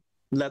Asherim,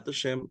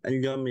 Letushim,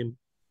 and Yomim.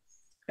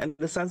 And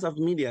the sons of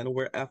Midian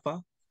were Ephah,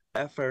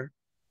 Epher,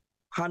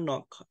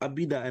 Hanok,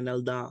 Abida, and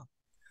Eldah.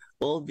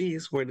 All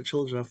these were the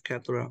children of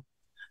Keturah.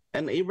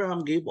 And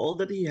Abraham gave all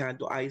that he had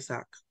to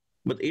Isaac.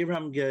 But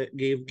Abraham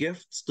gave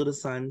gifts to the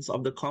sons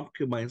of the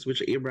concubines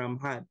which Abraham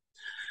had.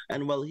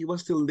 And while he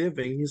was still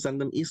living, he sent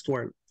them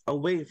eastward,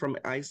 away from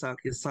Isaac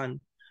his son,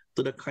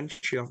 to the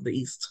country of the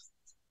east.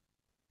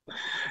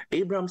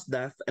 Abraham's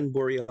death and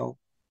burial.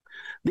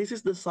 This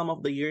is the sum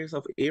of the years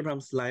of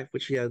Abraham's life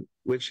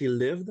which he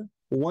lived,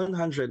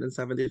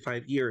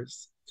 175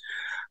 years.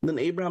 Then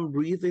Abraham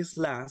breathed his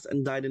last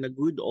and died in a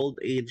good old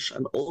age,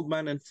 an old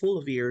man and full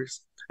of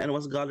years, and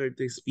was gathered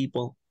to his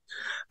people.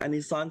 And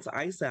his sons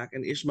Isaac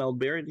and Ishmael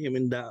buried him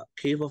in the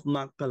cave of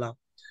Machpelah,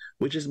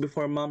 which is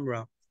before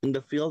Mamre, in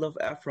the field of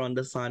Ephron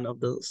the son of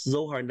the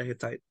Zohar the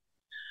Hittite,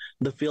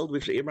 the field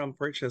which Abraham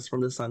purchased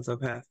from the sons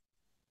of Heth.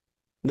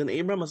 Then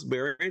Abraham was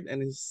buried,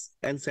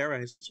 and Sarah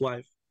his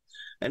wife.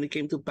 And it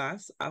came to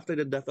pass after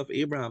the death of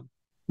Abraham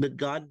that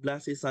God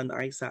blessed his son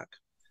Isaac,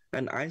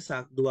 and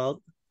Isaac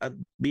dwelt at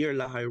Beer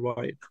Lahai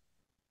Roi.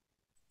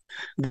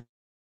 Of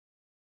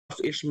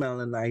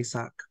Ishmael and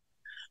Isaac.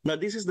 Now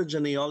this is the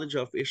genealogy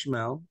of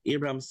Ishmael,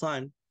 Abraham's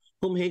son,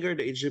 whom Hagar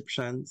the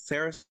Egyptian,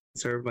 Sarah's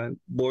servant,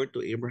 bore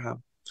to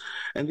Abraham.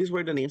 And these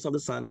were the names of the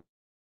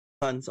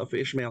sons of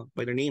Ishmael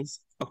by their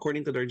names,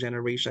 according to their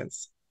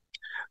generations.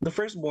 The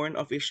firstborn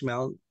of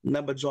Ishmael,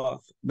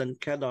 Nebajoth, then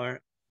Kedar,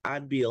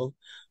 Adbeel,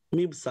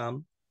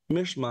 Mibsam,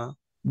 Mishma,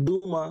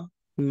 Duma,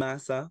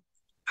 Massa,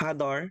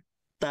 Hadar,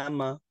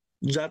 Tama,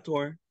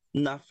 Jator,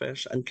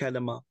 Naphesh, and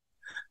Kedema.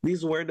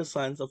 These were the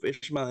sons of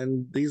Ishmael,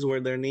 and these were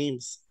their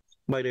names,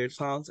 by their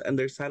towns and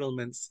their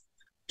settlements,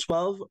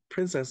 12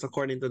 princes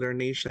according to their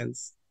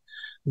nations.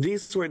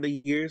 These were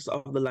the years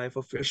of the life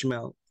of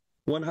Ishmael,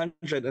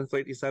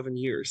 137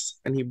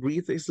 years, and he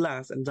breathed his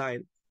last and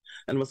died,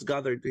 and was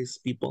gathered to his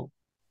people.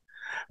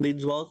 They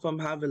dwelt from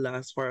Havilah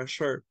as far as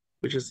Shur,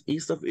 which is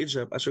east of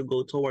Egypt as you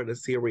go toward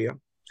Assyria.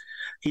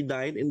 He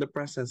died in the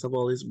presence of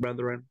all his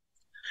brethren.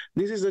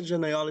 This is the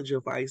genealogy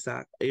of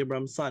Isaac,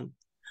 Abraham's son.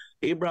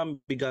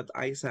 Abraham begot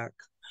Isaac.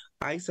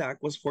 Isaac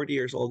was 40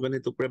 years old when he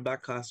took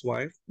Rebekah as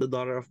wife, the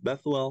daughter of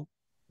Bethuel,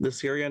 the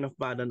Syrian of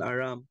Padan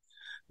Aram,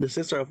 the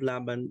sister of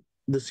Laban,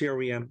 the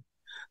Syrian.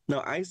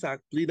 Now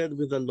Isaac pleaded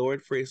with the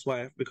Lord for his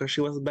wife because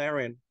she was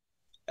barren,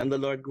 and the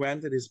Lord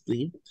granted his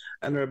plea,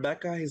 and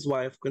Rebekah his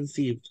wife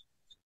conceived.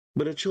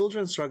 But the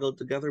children struggled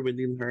together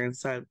within her and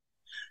said,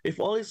 "If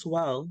all is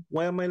well,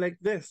 why am I like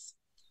this?"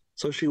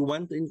 So she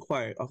went to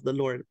inquire of the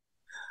Lord.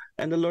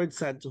 And the Lord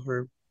said to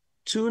her,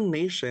 "Two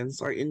nations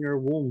are in your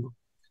womb.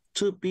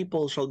 Two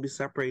people shall be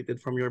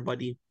separated from your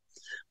body.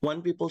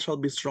 One people shall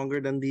be stronger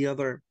than the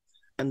other,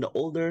 and the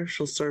older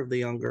shall serve the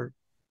younger."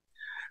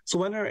 So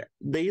when her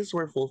days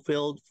were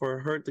fulfilled for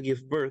her to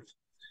give birth,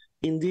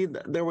 indeed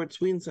there were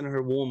twins in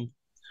her womb.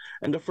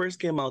 And the first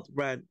came out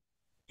red.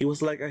 He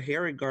was like a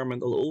hairy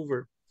garment all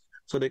over.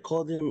 So they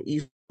called him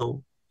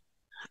Esau.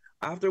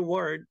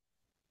 Afterward,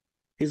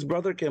 his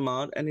brother came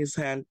out and his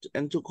hand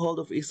and took hold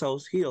of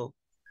Esau's heel.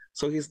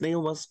 So his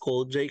name was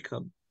called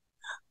Jacob.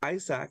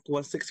 Isaac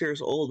was 6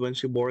 years old when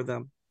she bore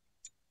them.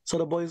 So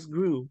the boys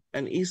grew,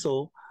 and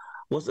Esau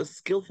was a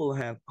skillful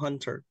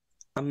hunter,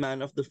 a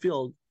man of the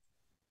field.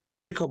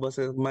 Jacob was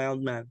a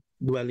mild man,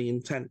 dwelling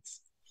in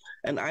tents.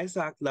 And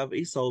Isaac loved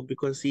Esau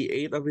because he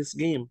ate of his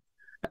game,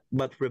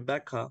 but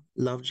Rebekah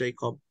loved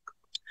Jacob.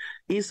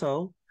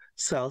 Esau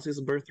sells his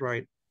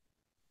birthright.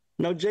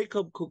 Now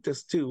Jacob cooked a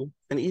stew,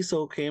 and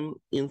Esau came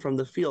in from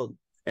the field,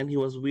 and he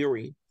was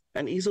weary.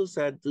 And Esau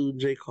said to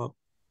Jacob,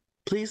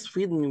 "Please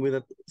feed me with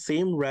the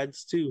same red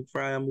stew,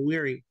 for I am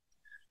weary."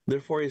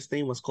 Therefore his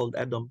name was called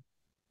Edom.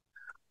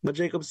 But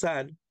Jacob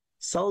said,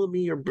 "Sell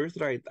me your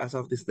birthright as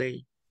of this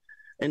day."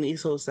 And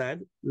Esau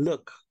said,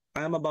 "Look,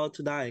 I am about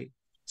to die.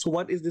 So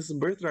what is this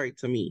birthright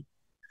to me?"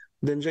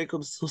 Then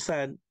Jacob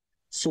said,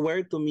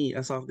 "Swear to me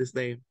as of this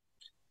day."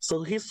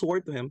 So he swore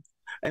to him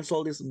and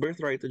sold his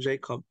birthright to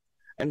Jacob.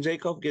 And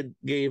Jacob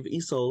gave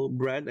Esau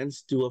bread and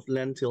stew of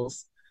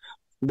lentils.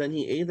 Then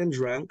he ate and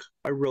drank,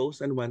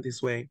 arose, and went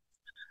his way.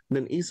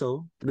 Then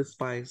Esau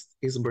despised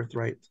his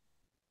birthright.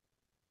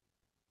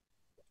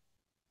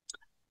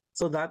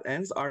 So that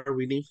ends our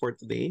reading for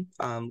today.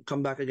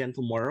 Come back again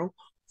tomorrow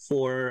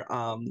for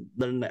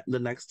the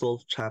next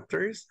 12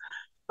 chapters.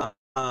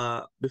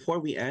 Before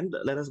we end,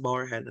 let us bow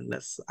our head and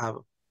let's have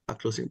a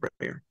closing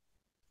prayer.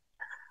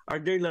 Our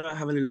dear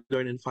Heavenly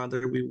Lord and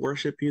Father, we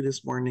worship you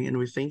this morning and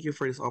we thank you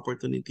for this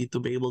opportunity to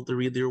be able to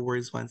read your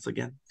words once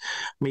again.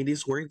 May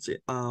these words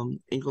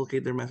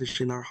inculcate their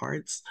message in our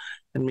hearts,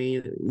 and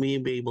may we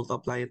be able to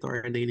apply it to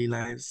our daily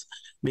lives.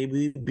 May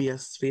we be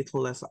as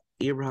faithful as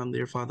Abraham,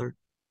 dear Father,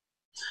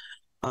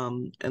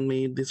 and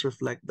may this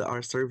reflect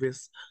our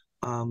service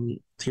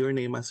to your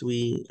name as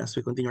we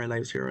continue our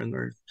lives here on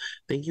earth.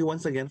 Thank you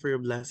once again for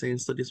your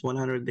blessings to these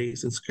 100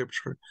 days in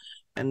Scripture,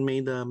 and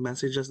may the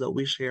messages that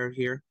we share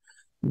here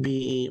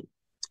be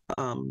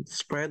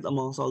spread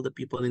amongst all the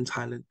people in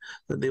Thailand,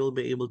 that they will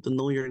be able to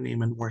know your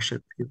name and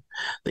worship you.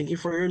 Thank you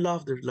for your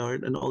love, dear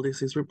Lord, and all these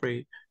things we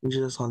pray in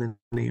Jesus' holy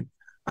name.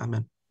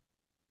 Amen.